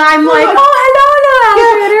kin and I'm like, oh, hello,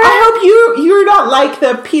 alligator. I hope you're not like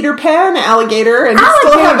the Peter Pan alligator and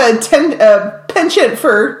still have a penchant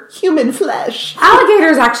for human flesh.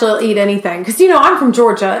 Alligators actually eat anything. Because, I'm from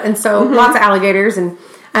Georgia, and so lots of alligators, and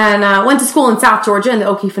went to school in South Georgia in the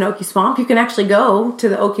Okefenokee Swamp. You can actually go to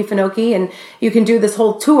the Okefenokee, and you can do this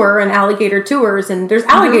whole tour and alligator tours, and there's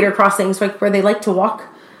alligator crossings where they like to walk,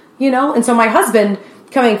 And so my husband,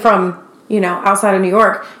 coming from, outside of New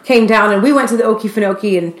York, came down, and we went to the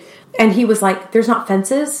Okefenokee, and he was like, there's not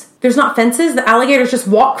fences? There's not fences? The alligators just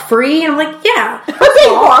walk free? And I'm like, yeah. They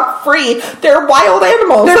walk free. They're wild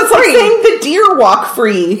animals. They're It's free. like saying the deer walk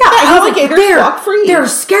free. Yeah, the alligators walk free. They're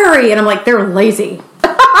scary. And I'm like, they're lazy.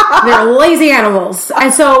 They're lazy animals.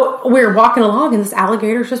 And so we're walking along, and this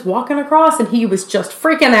alligator's just walking across, and he was just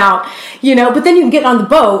freaking out, But then you can get on the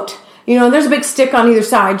boat, and there's a big stick on either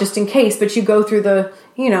side just in case, but you go through the,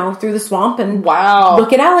 through the swamp and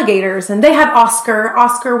look at alligators. And they had Oscar.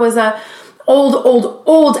 Oscar was a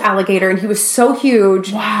old alligator, and he was so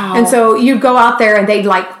huge. Wow. And so you'd go out there, and they'd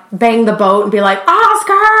like bang the boat and be like,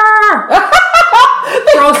 Oscar!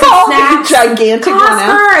 Throw some snacks. Gigantic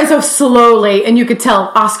Oscar! And so slowly, and you could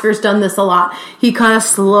tell Oscar's done this a lot, he kind of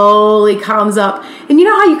slowly comes up. And you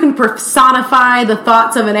know how you can personify the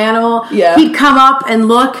thoughts of an animal? Yeah. He'd come up and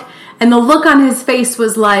look, and the look on his face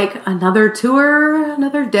was like, another tour,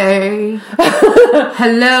 another day.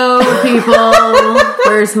 Hello, people.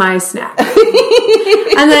 Where's my snack?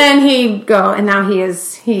 And then he'd go, and now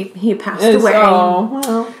he passed away. Oh,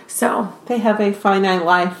 well. So they have a finite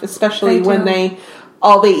life, especially when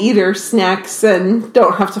all they eat are snacks and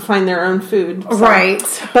don't have to find their own food. So. Right.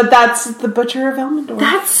 But that's the Butcher of Elmendorf.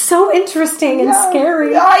 That's so interesting and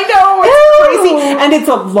scary. I know, it's crazy. And it's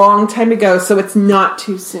a long time ago, so it's not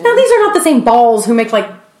too soon. Now, these are not the same balls who make,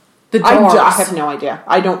 like, the jars. I have no idea.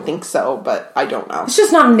 I don't think so, but I don't know. It's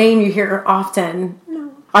just not a name you hear often.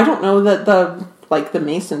 No. I don't know that the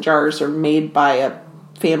mason jars are made by a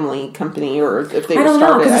family company or if they I don't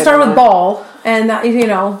know, because it started with ball and,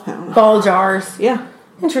 ball jars. Yeah.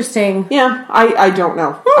 Interesting. Yeah, I don't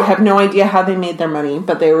know. I have no idea how they made their money,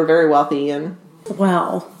 but they were very wealthy. And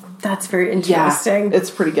well, that's very interesting. Yeah,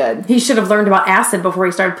 it's pretty good. He should have learned about acid before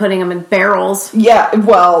he started putting them in barrels. Yeah,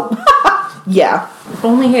 well, yeah. If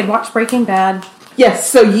only he had watched Breaking Bad. Yes,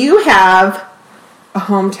 so you have a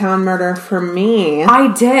hometown murder for me.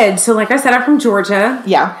 I did. So like I said, I'm from Georgia.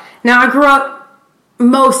 Yeah. Now, I grew up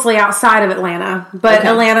mostly outside of Atlanta, but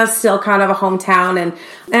Atlanta's still kind of a hometown,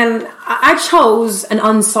 and I chose an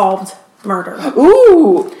unsolved murder.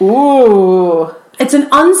 Ooh. It's an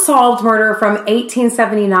unsolved murder from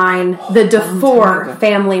 1879, the DeFore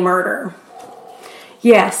family murder.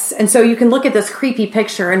 Yes, and so you can look at this creepy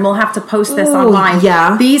picture, and we'll have to post this online.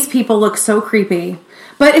 Yeah. These people look so creepy.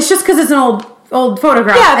 But it's just because it's an old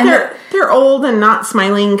photograph. Yeah, and they're old and not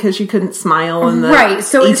smiling because you couldn't smile in the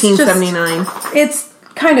 1879. It's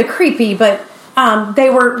kind of creepy, but they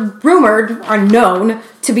were rumored or known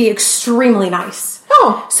to be extremely nice.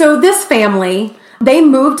 Oh. So this family, they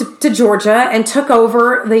moved to Georgia and took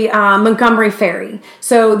over the Montgomery Ferry.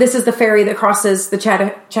 So this is the ferry that crosses the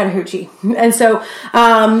Chattahoochee. And so,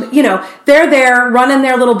 they're there running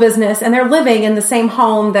their little business, and they're living in the same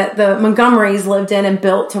home that the Montgomerys lived in and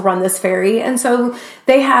built to run this ferry. And so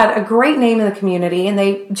they had a great name in the community, and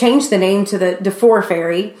they changed the name to the DeFore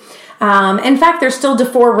Ferry. In fact, there's still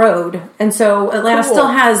DeFore Road. And so Atlanta still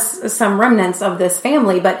has some remnants of this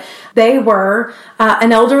family, but they were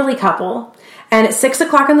an elderly couple. And at 6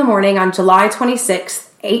 o'clock in the morning on July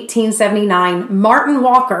 26, 1879, Martin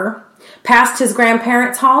Walker passed his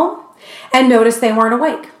grandparents' home and noticed they weren't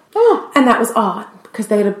awake. Oh. And that was odd because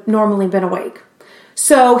they had normally been awake.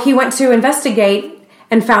 So he went to investigate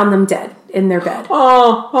and found them dead in their bed.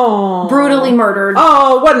 Oh. Brutally murdered.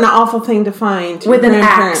 Oh, what an awful thing to find. With an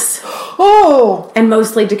axe. Oh. And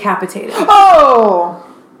mostly decapitated. Oh.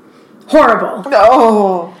 Horrible.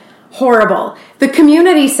 Oh. Horrible. The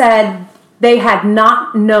community said they had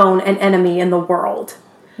not known an enemy in the world.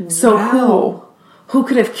 So who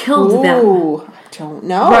could have killed them? I don't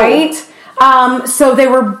know. Right? So they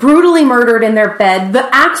were brutally murdered in their bed. The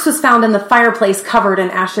axe was found in the fireplace covered in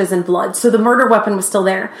ashes and blood. So the murder weapon was still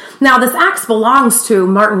there. Now, this axe belongs to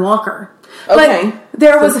Martin Walker. Okay. But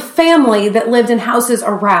there was a family that lived in houses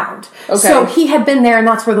around. Okay. So he had been there, and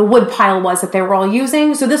that's where the wood pile was that they were all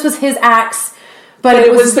using. So this was his axe. But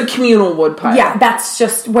it was the communal wood pile. Yeah, that's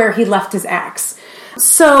just where he left his axe.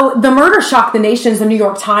 So the murder shocked the nation. The New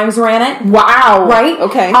York Times ran it. Wow. Right?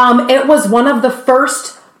 Okay. It was one of the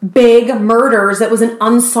first big murders that was an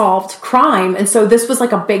unsolved crime. And so this was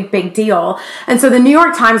like a big deal. And so the New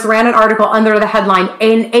York Times ran an article under the headline,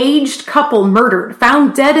 "An aged couple murdered,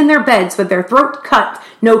 found dead in their beds with their throat cut,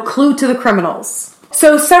 no clue to the criminals."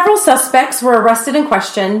 So several suspects were arrested and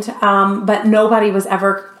questioned, but nobody was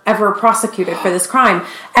ever prosecuted for this crime.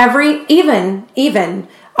 Even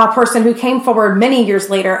a person who came forward many years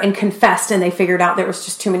later and confessed, and they figured out there was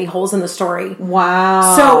just too many holes in the story.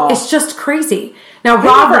 Wow. So it's just crazy. Now, I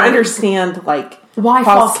never understand, why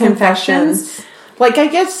false confessions? I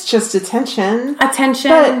guess just attention.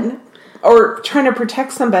 Or trying to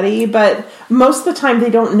protect somebody, but most of the time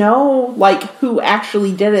they don't know, who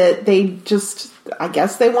actually did it. They just, I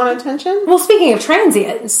guess they want attention. Well, speaking of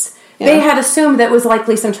transients, they had assumed that it was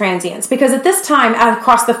likely some transients, because at this time,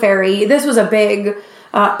 across the ferry, this was a big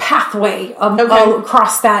pathway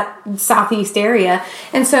across that southeast area.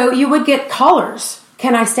 And so you would get callers.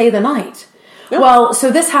 Can I stay the night? Yep. Well,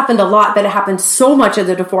 so this happened a lot, but it happened so much at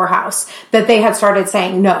the DeFore house that they had started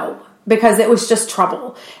saying no, because it was just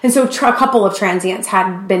trouble. And so a couple of transients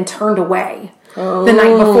had been turned away the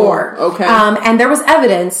night before. Okay. And there was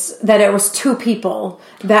evidence that it was two people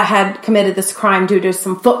that had committed this crime due to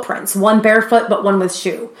some footprints, one barefoot, but one with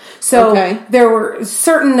shoe. So there were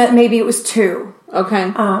certain that maybe it was two. Okay.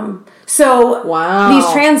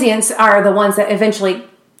 These transients are the ones that eventually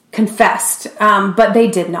confessed, but they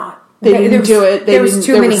did not. They didn't do it. There was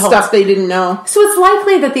too many holes. Stuff they didn't know. So it's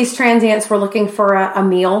likely that these transients were looking for a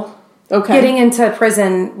meal. Okay. Getting into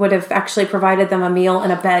prison would have actually provided them a meal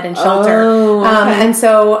and a bed and shelter. Oh, okay. And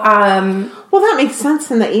so... well, that makes sense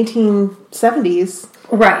in the 1870s.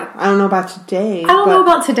 Right. I don't know about today. I don't know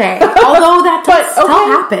about today, although that does still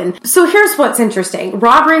happen. So here's what's interesting.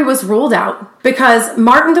 Robbery was ruled out because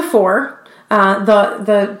Martin DeFore,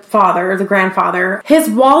 the grandfather, his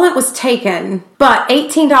wallet was taken, but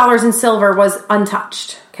 $18 in silver was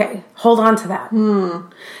untouched. Okay, hold on to that.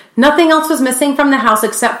 Nothing else was missing from the house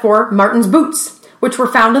except for Martin's boots, which were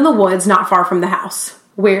found in the woods not far from the house.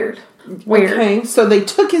 Weird. Weird. Okay, so they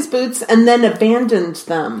took his boots and then abandoned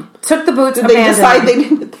them. Took the boots, Did they decide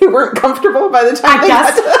they weren't comfortable by the time I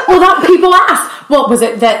guess. Well, people ask, well, was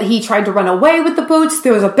it that he tried to run away with the boots?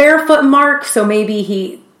 There was a barefoot mark, so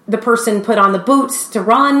maybe the person put on the boots to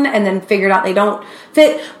run and then figured out they don't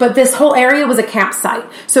fit. But this whole area was a campsite.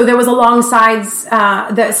 So there was alongside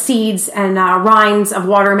the seeds and rinds of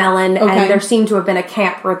watermelon, and there seemed to have been a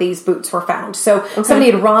camp where these boots were found. So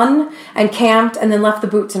somebody had run and camped and then left the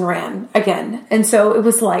boots and ran again. And so it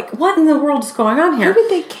was like, what in the world is going on here? How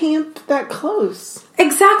did they camp that close?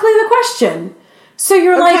 Exactly the question. So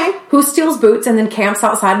you're like, who steals boots and then camps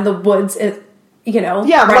outside in the woods?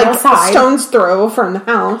 Right outside. A stone's throw from the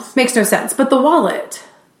house. Makes no sense. But the wallet.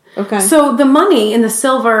 Okay. So the money in the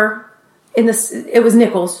silver, it was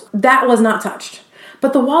nickels. That was not touched.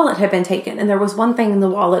 But the wallet had been taken, and there was one thing in the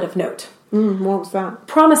wallet of note. What was that?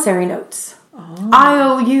 Promissory notes.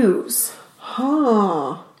 IOUs.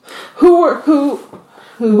 Huh. Who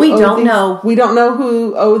we don't know. We don't know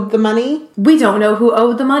who owed the money? We don't know who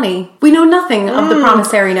owed the money. We know nothing of the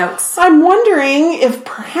promissory notes. I'm wondering if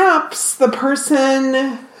perhaps the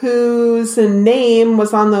person whose name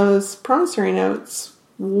was on those promissory notes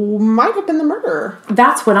might have been the murderer.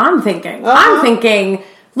 That's what I'm thinking. I'm thinking,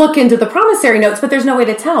 look into the promissory notes, but there's no way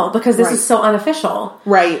to tell because this is so unofficial.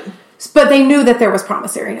 Right. But they knew that there was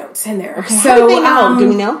promissory notes in there. Okay. So, how did they know? Do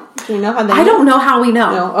we know? Do we know how they I don't know how we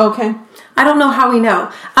know. No. Okay. I don't know how we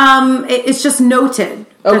know. It's just noted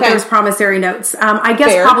that there's promissory notes. I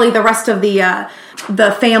guess probably the rest of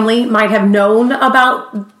the family might have known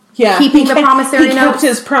about keeping the promissory notes. He kept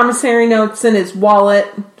his promissory notes in his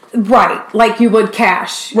wallet. Right, like you would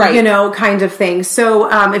cash, right? Kind of thing. So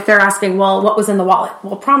if they're asking, well, what was in the wallet?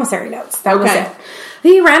 Well, promissory notes. That was it.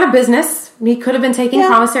 He ran a business. He could have been taking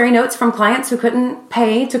promissory notes from clients who couldn't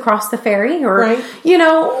pay to cross the ferry, or had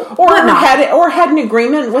an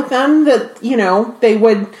agreement with them that they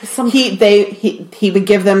would. He would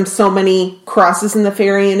give them so many crosses in the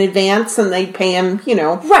ferry in advance, and they'd pay him.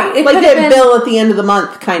 Right, it like a bill at the end of the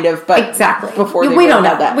month, kind of. But exactly before we don't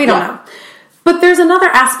know that. We don't know. But there's another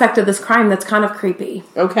aspect of this crime that's kind of creepy.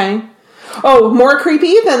 Okay. Oh, more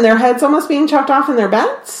creepy than their heads almost being chopped off in their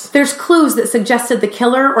beds? There's clues that suggested the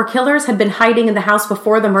killer or killers had been hiding in the house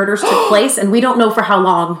before the murders took place, and we don't know for how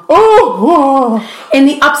long. In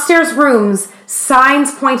the upstairs rooms,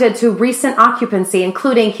 signs pointed to recent occupancy,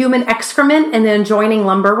 including human excrement in the adjoining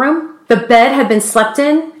lumber room. The bed had been slept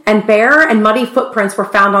in, and bare and muddy footprints were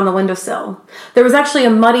found on the windowsill. There was actually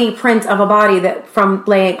a muddy print of a body from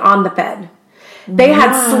laying on the bed. They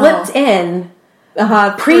had slipped in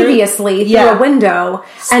previously through a window,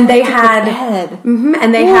 and they had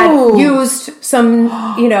and they had used some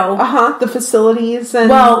the facilities and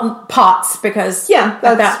pots, because that's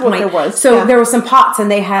at that what point there was. So there were some pots, and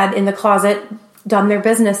they had in the closet done their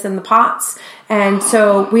business in the pots, and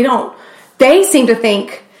so they seem to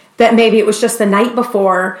think that maybe it was just the night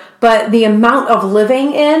before, but the amount of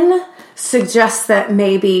living in suggests that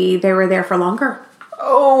maybe they were there for longer.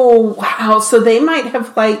 Oh, wow. So they might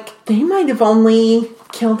have only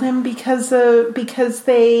killed him because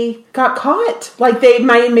they got caught. Like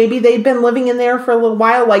maybe they'd been living in there for a little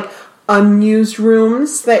while, like unused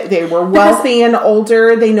rooms. They were wealthy and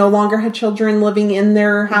older. They no longer had children living in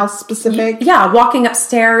their house specific. Yeah, walking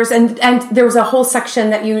upstairs, and there was a whole section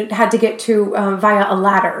that you had to get to via a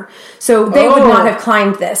ladder. So they would not have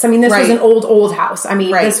climbed this. I mean, this was an old house. I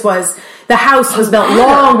mean, the house was built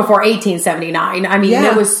long before 1879. I mean,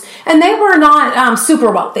 it was, and they were not super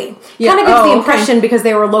wealthy. Kind of gives the impression because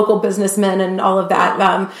they were local businessmen and all of that,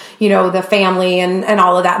 the family and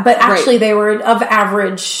all of that. But actually they were of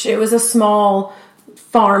average. It was a small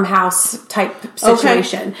farmhouse type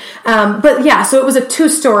situation. So it was a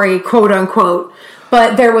 2-story, quote unquote.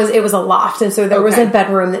 But it was a loft. And so there was a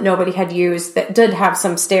bedroom that nobody had used that did have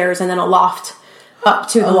some stairs and then a loft up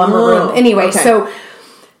to the lumber room. Anyway, so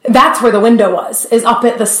that's where the window is up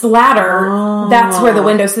at this ladder. That's where the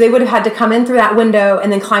window. So they would have had to come in through that window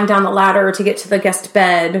and then climb down the ladder to get to the guest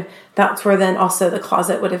bed. That's where then also the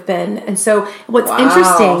closet would have been. And so what's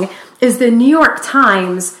interesting is the New York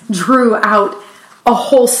Times drew out a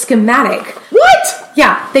whole schematic. What?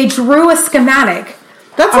 Yeah, they drew a schematic.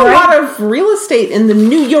 That's a lot of real estate in the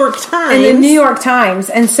New York Times. In the New York Times.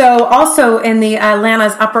 And so also in the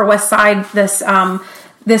Atlanta's Upper West Side,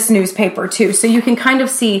 this newspaper too. So you can kind of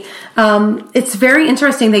see, it's very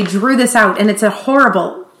interesting. They drew this out, and it's a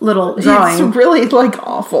horrible little drawing. It's really like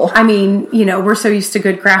awful. I mean, we're so used to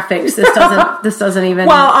good graphics. This doesn't even.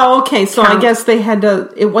 Well, okay. So count. I guess they had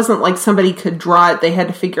to. It wasn't like somebody could draw it. They had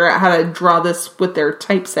to figure out how to draw this with their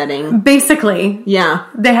typesetting. Basically, yeah,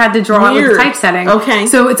 they had to draw it with typesetting. Okay,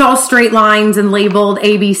 so it's all straight lines and labeled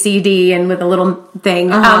A, B, C, D, and with a little thing.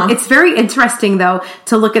 It's very interesting though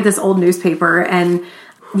to look at this old newspaper and.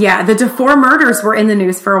 Yeah, the DeFore murders were in the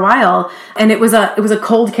news for a while, and it was a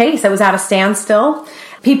cold case. It was at a standstill.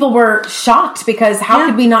 People were shocked because how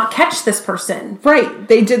could we not catch this person? Right.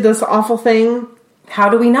 They did this awful thing. How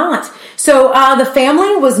do we not? So the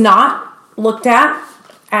family was not looked at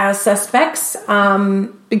as suspects.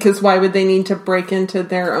 Because why would they need to break into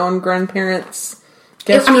their own grandparents'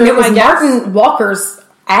 guest room? It was Martin Walker's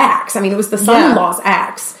axe. I mean, it was the son-in-law's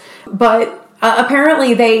axe. But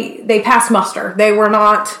apparently they passed muster. They were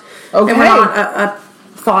not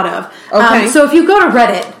thought of. Okay. So if you go to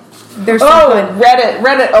Reddit, there's some good.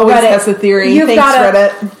 Reddit always has a theory. Thanks,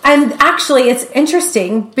 Reddit. And actually, it's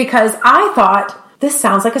interesting because I thought this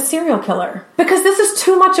sounds like a serial killer because this is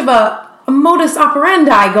too much of a modus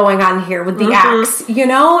operandi going on here with the axe.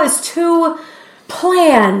 It's too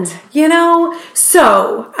planned.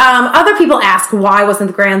 So other people ask why wasn't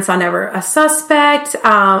the grandson ever a suspect.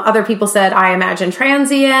 Other people said I imagine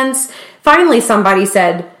transients. Finally, somebody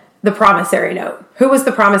said the promissory note. Who was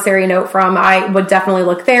the promissory note from? I would definitely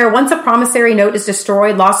look there. Once a promissory note is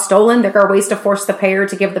destroyed, lost, stolen, there are ways to force the payer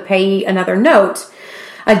to give the payee another note.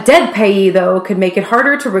 A dead payee, though, could make it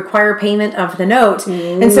harder to require payment of the note.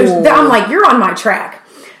 Ooh. And so I'm like, you're on my track.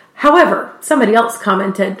 However, somebody else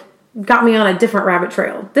commented, got me on a different rabbit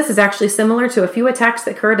trail. This is actually similar to a few attacks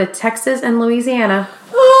that occurred in Texas and Louisiana.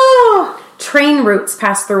 Oh. Train routes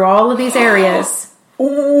pass through all of these areas.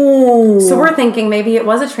 Ooh. So we're thinking maybe it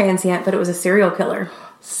was a transient, but it was a serial killer.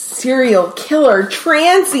 Serial killer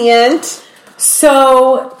transient?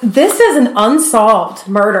 So this is an unsolved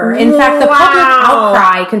murder. In fact, the public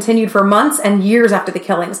outcry continued for months and years after the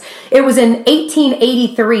killings. It was in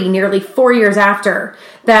 1883, nearly 4 years after,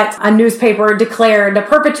 that a newspaper declared the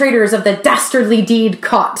perpetrators of the dastardly deed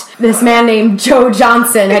caught. This man named Joe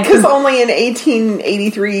Johnson. Because only in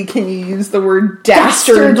 1883 can you use the word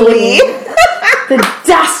dastardly. The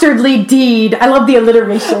dastardly deed. I love the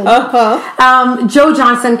alliteration. Joe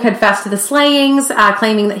Johnson confessed to the slayings,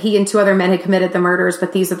 claiming that he and two other men had committed the murders,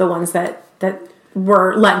 but these are the ones that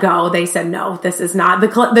were let go. They said, no, this is not.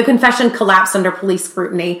 The confession collapsed under police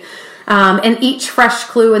scrutiny. And each fresh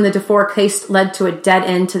clue in the DeFore case led to a dead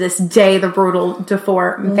end. To this day, the brutal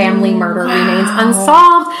DeFore family murder remains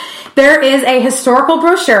unsolved. There is a historical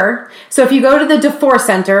brochure. So if you go to the DeFore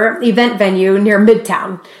Center event venue near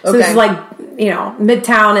Midtown, so this is like,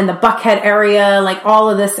 Midtown and the Buckhead area, like all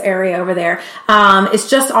of this area over there. It's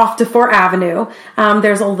just off DeFore Avenue.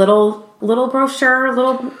 There's a little brochure,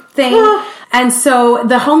 little thing. And so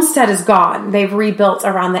the homestead is gone. They've rebuilt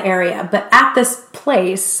around the area. But at this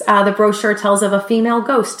place, the brochure tells of a female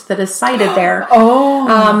ghost that is sighted there.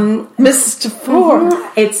 Miss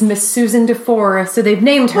DeFore. It's Miss Susan DeFore. So they've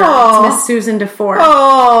named her. It's Miss Susan DeFore.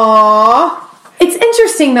 Aww. It's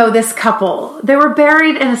interesting, though, this couple. They were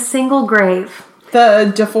buried in a single grave.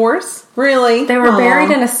 The DeFores? Really? They were buried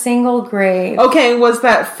in a single grave. Okay, was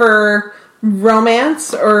that for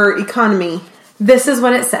romance or economy? This is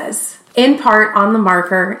what it says. In part on the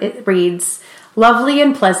marker, it reads, "Lovely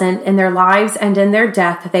and pleasant in their lives and in their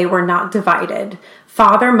death, they were not divided.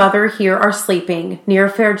 Father, mother here are sleeping, near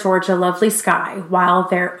fair Georgia, lovely sky, while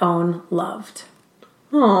their own loved."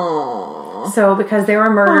 Aww. So because they were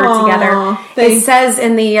murdered together, it says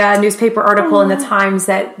in the newspaper article in the Times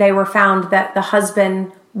that they were found that the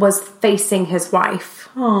husband was facing his wife.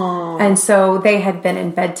 Aww. And so they had been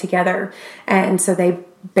in bed together. And so they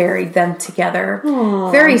buried them together.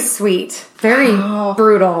 Aww. Very sweet. Very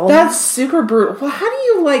brutal. That's super brutal. Well, how do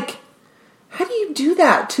you do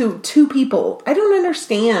that to two people? I don't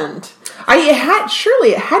understand. Surely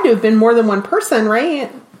it had to have been more than one person,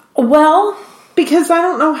 right? Well, because I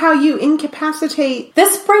don't know how you incapacitate.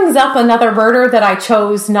 This brings up another murder that I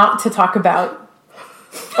chose not to talk about.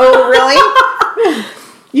 Oh, really?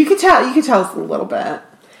 You could tell us a little bit.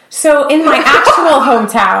 So in my actual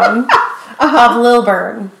hometown of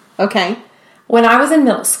Lilburn. Okay. When I was in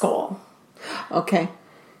middle school. Okay.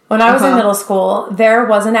 When I was in middle school, there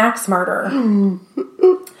was an axe murder.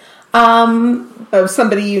 Of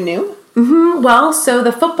somebody you knew? Mm-hmm. Well, so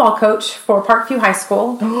the football coach for Parkview High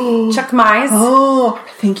School, Chuck Mize. Oh, I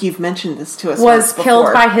think you've mentioned this to us. Was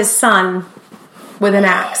killed by his son with an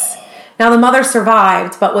axe. Now the mother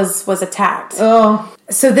survived, but was attacked. Oh.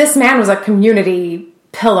 So this man was a community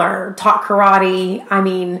pillar, taught karate. I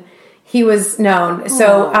mean, He was known.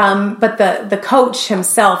 So, but the coach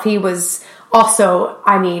himself, he was also,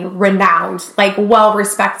 I mean, renowned, like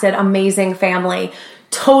well-respected, amazing family.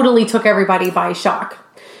 Totally took everybody by shock.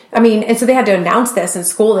 I mean, and so they had to announce this in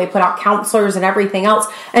school. They put out counselors and everything else.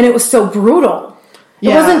 And it was so brutal. It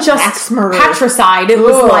wasn't just patricide. It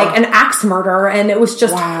was like an axe murder. And it was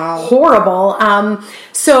just horrible.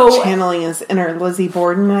 So channeling his inner Lizzie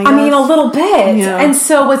Borden, I guess. I mean, a little bit. Yeah. And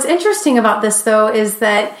so what's interesting about this, though, is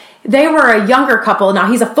that they were a younger couple.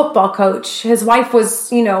 Now, he's a football coach. His wife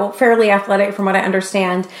was, you know, fairly athletic from what I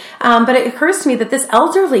understand. But it occurs to me that this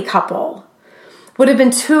elderly couple would have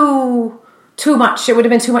been too much. It would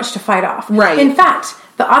have been too much to fight off. Right. In fact,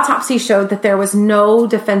 the autopsy showed that there was no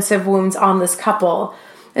defensive wounds on this couple.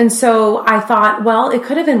 And so I thought, well, it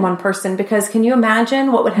could have been one person, because can you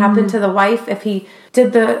imagine what would happen to the wife if he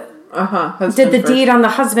did the deed on the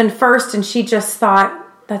husband first, and she just thought,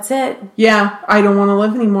 that's it. Yeah, I don't want to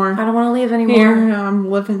live anymore. I don't want to live anymore. Here, I'm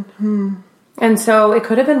living. And so it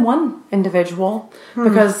could have been one individual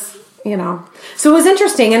because, you know. So it was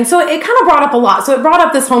interesting. And so it kind of brought up a lot. So it brought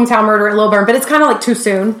up this hometown murder at Lilburn, but it's kind of like too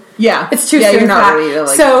soon. Yeah. It's too soon you're for not that. ready to,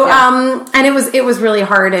 like, so, and it was really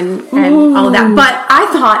hard and all of that. But I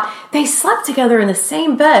thought they slept together in the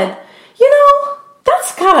same bed. You know,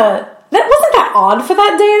 that wasn't that odd for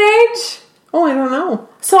that day and age? Oh, I don't know.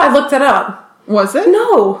 So I looked it up. Was it?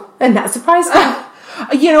 No. And that surprised me.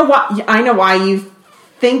 You know what? I know why you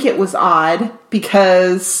think it was odd,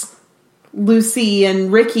 because Lucy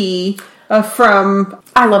and Ricky from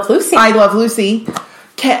I Love Lucy.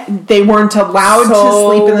 They weren't allowed to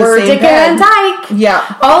sleep in the same Dick bed. and Dyke.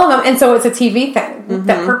 Yeah. All of them. And so it's a TV thing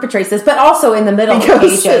that perpetrates this, but also in the middle of the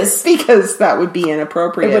pages. Because that would be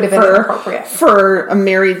inappropriate. It would have been inappropriate. For a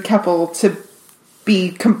married couple to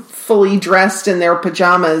be fully dressed in their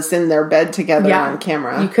pajamas in their bed together on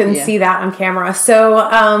camera. You couldn't see that on camera.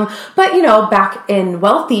 So, but you know, back in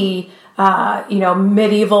wealthy,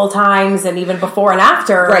 medieval times and even before and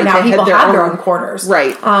after, now people had their own quarters.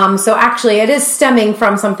 Right. So actually it is stemming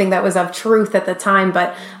from something that was of truth at the time,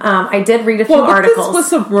 but I did read a few articles.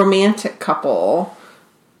 This was a romantic couple.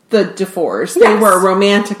 The DeFores. Yes. They were a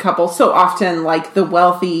romantic couple. So often, like the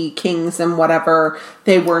wealthy kings and whatever,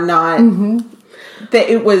 they were not...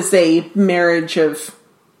 It was a marriage of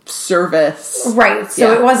service. Right.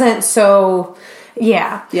 So it wasn't so...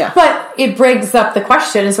 Yeah. But it brings up the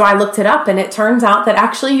question, and so I looked it up, and it turns out that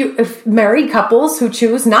actually if married couples who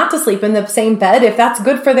choose not to sleep in the same bed, if that's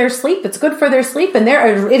good for their sleep, it's good for their sleep, and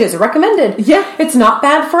it is recommended. Yeah. It's not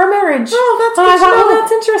bad for a marriage. Oh, that's good. I thought, well,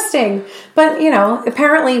 that's interesting. But, you know,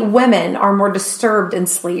 apparently women are more disturbed in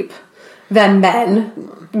sleep than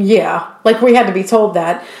men. Yeah. Like we had to be told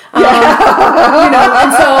that.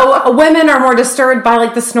 And so women are more disturbed by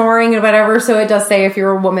like the snoring and whatever. So it does say if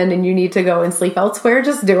you're a woman and you need to go and sleep elsewhere,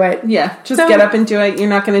 just do it. Yeah. Just get up and do it. You're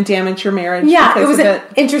not going to damage your marriage. Yeah. It was an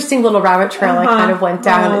interesting little rabbit trail I kind of went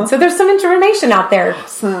down. And so there's some information out there.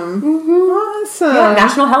 Awesome. Awesome. Yeah,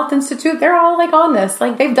 National Health Institute, they're all like on this.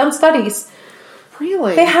 Like they've done studies.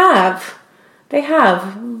 Really? They have.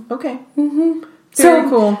 Okay. Very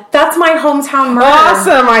cool. That's my hometown murder.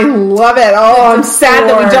 Awesome. I love it. Oh, I'm sad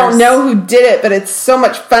that we don't know who did it, but it's so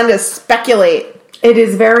much fun to speculate. It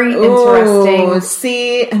is very interesting.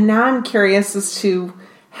 See, and now I'm curious as to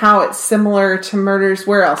how it's similar to murders.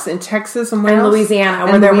 Where else? In Texas and where else? Louisiana,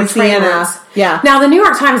 where there were trainers. Yeah. Now, the New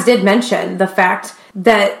York Times did mention the fact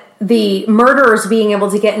that the murderers being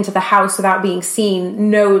able to get into the house without being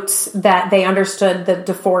seen notes that they understood the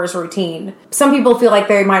DeFores routine. Some people feel like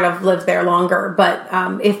they might have lived there longer, but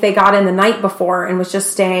if they got in the night before and was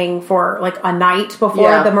just staying for like a night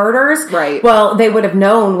before the murders, right. Well, they would have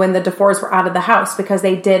known when the DeFores were out of the house because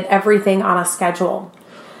they did everything on a schedule.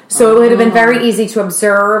 So it would have been very easy to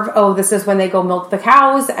observe, this is when they go milk the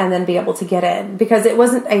cows, and then be able to get in. Because it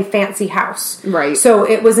wasn't a fancy house. Right. So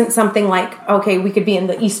it wasn't something like, okay, we could be in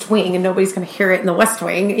the East Wing and nobody's going to hear it in the West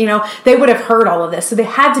Wing. You know, they would have heard all of this. So they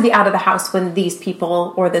had to be out of the house when these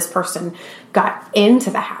people or this person got into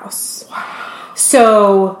the house. Wow.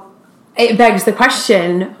 So it begs the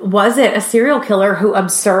question, was it a serial killer who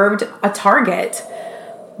observed a target?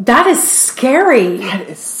 That is scary. That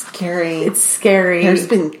is scary. It's scary. There's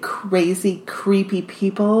been crazy, creepy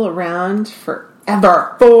people around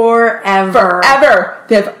forever.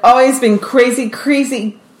 They've always been crazy,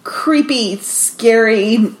 creepy,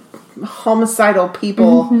 scary, homicidal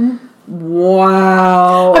people.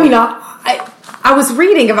 Wow. I mean, I was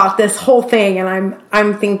reading about this whole thing, and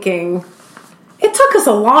I'm thinking, it took us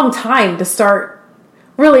a long time to start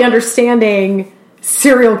really understanding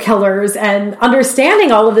serial killers and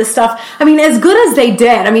understanding all of this stuff. I mean, as good as they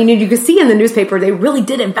did, I mean, you could see in the newspaper, they really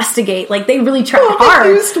did investigate. Like, they really tried hard.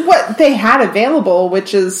 They used what they had available,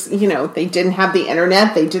 which is, they didn't have the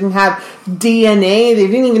internet. They didn't have DNA. They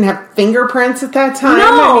didn't even have fingerprints at that time.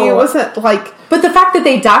 No. I mean, it wasn't like... But the fact that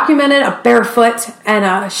they documented a barefoot and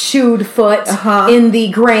a shoed foot in the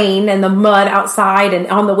grain and the mud outside and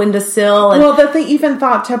on the windowsill. And that they even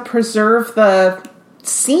thought to preserve the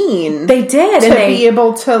scene. They did. To be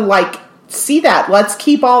able to, see that. Let's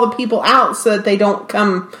keep all the people out so that they don't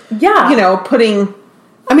come, putting...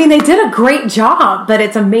 I mean, they did a great job, but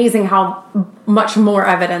it's amazing how much more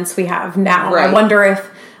evidence we have now. Right.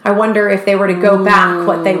 I wonder if they were to go back,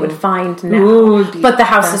 what they would find now. But the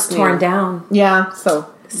house is torn down. Yeah,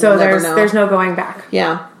 so there's no going back.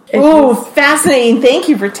 Yeah. Oh, fascinating. Thank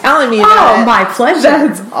you for telling me about it. Oh, my pleasure.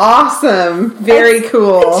 That's awesome. Very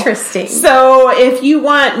cool. Interesting. So if you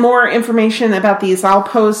want more information about these, I'll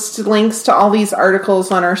post links to all these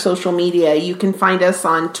articles on our social media. You can find us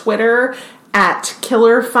on Twitter at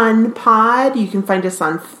Killer Fun Pod. You can find us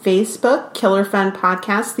on Facebook, Killer Fun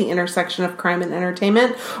Podcast, the intersection of crime and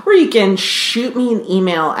entertainment, or you can shoot me an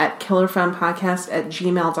email at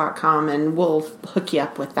killerfunpodcast@gmail.com and we'll hook you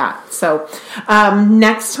up with that. So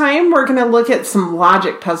next time we're going to look at some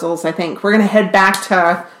logic puzzles. I think we're going to head back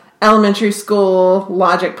to elementary school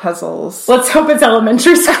logic puzzles. Let's hope it's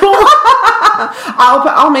elementary school.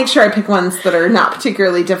 I'll make sure I pick ones that are not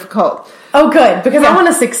particularly difficult. Oh, good, because I want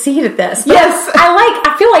to succeed at this. But yes.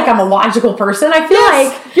 I feel like I'm a logical person. I feel like...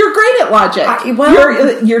 You're great at logic.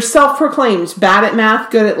 You're self-proclaimed. Bad at math,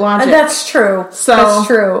 good at logic. That's true. That's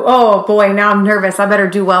true. Oh, boy, now I'm nervous. I better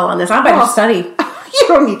do well on this. I better study. You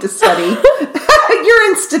don't need to study. You're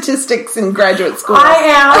in statistics in graduate school. I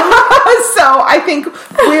am. So I think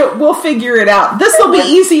we'll figure it out. This will be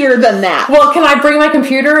easier than that. Well, can I bring my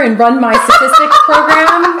computer and run my statistics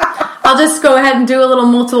program? I'll just go ahead and do a little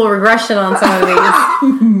multiple regression on some of these.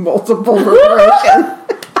 Multiple regression.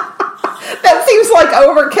 That seems like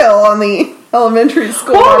overkill on the elementary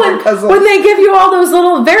school. When they give you all those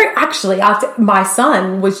little my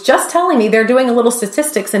son was just telling me they're doing a little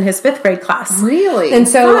statistics in his 5th grade class. Really? And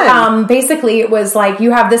so basically it was like you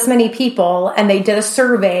have this many people and they did a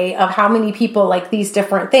survey of how many people like these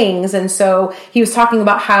different things. And so he was talking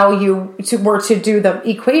about how you were to do the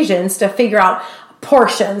equations to figure out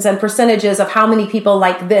portions and percentages of how many people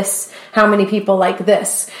like this, how many people like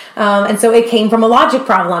this. And so it came from a logic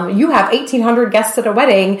problem. You have 1,800 guests at a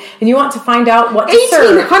wedding and you want to find out what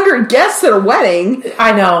 1,800 guests at a wedding?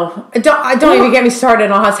 I know. Don't even get me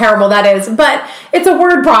started on how terrible that is, but it's a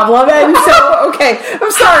word problem. And so, okay.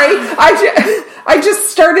 I'm sorry. I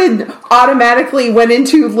just automatically went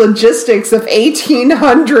into logistics of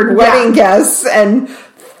 1,800 wedding guests and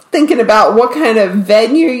thinking about what kind of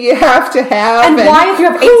venue you have to have. And why, if you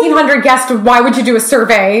have 1,800 guests, why would you do a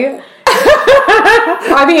survey?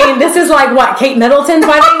 I mean, this is like, what, Kate Middleton's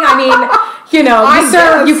wedding? I mean, you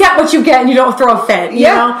get what you get and you don't throw a fit, you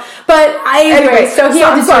know? But anyway, so he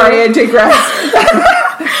had to I digress.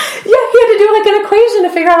 Yeah, he had to do like an equation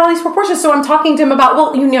to figure out all these proportions. So I'm talking to him about,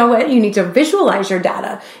 well, you know what? You need to visualize your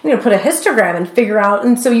data. You need to put a histogram and figure out,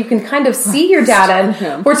 and so you can kind of see your data.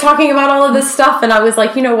 And we're talking about all of this stuff, and I was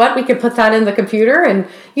like, you know what? We could put that in the computer, and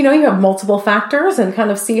you have multiple factors, and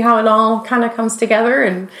kind of see how it all kind of comes together.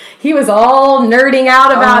 And he was all nerding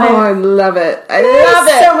out about it. Oh, I love it! I love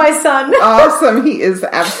it. So my son, awesome. He is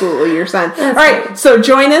absolutely your son. All right, so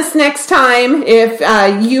join us next time if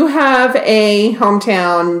you have a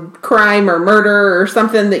hometown crime or murder or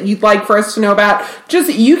something that you'd like for us to know about.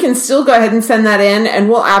 Just you can still go ahead and send that in, and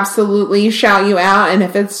we'll absolutely shout you out. And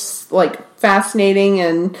if it's fascinating,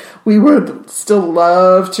 and we would still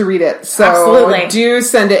love to read it, so absolutely do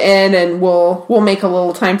send it in, and we'll make a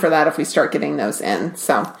little time for that if we start getting those in.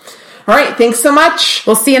 So, all right, thanks so much.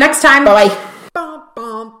 We'll see you next time. Bye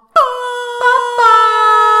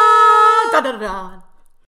bye.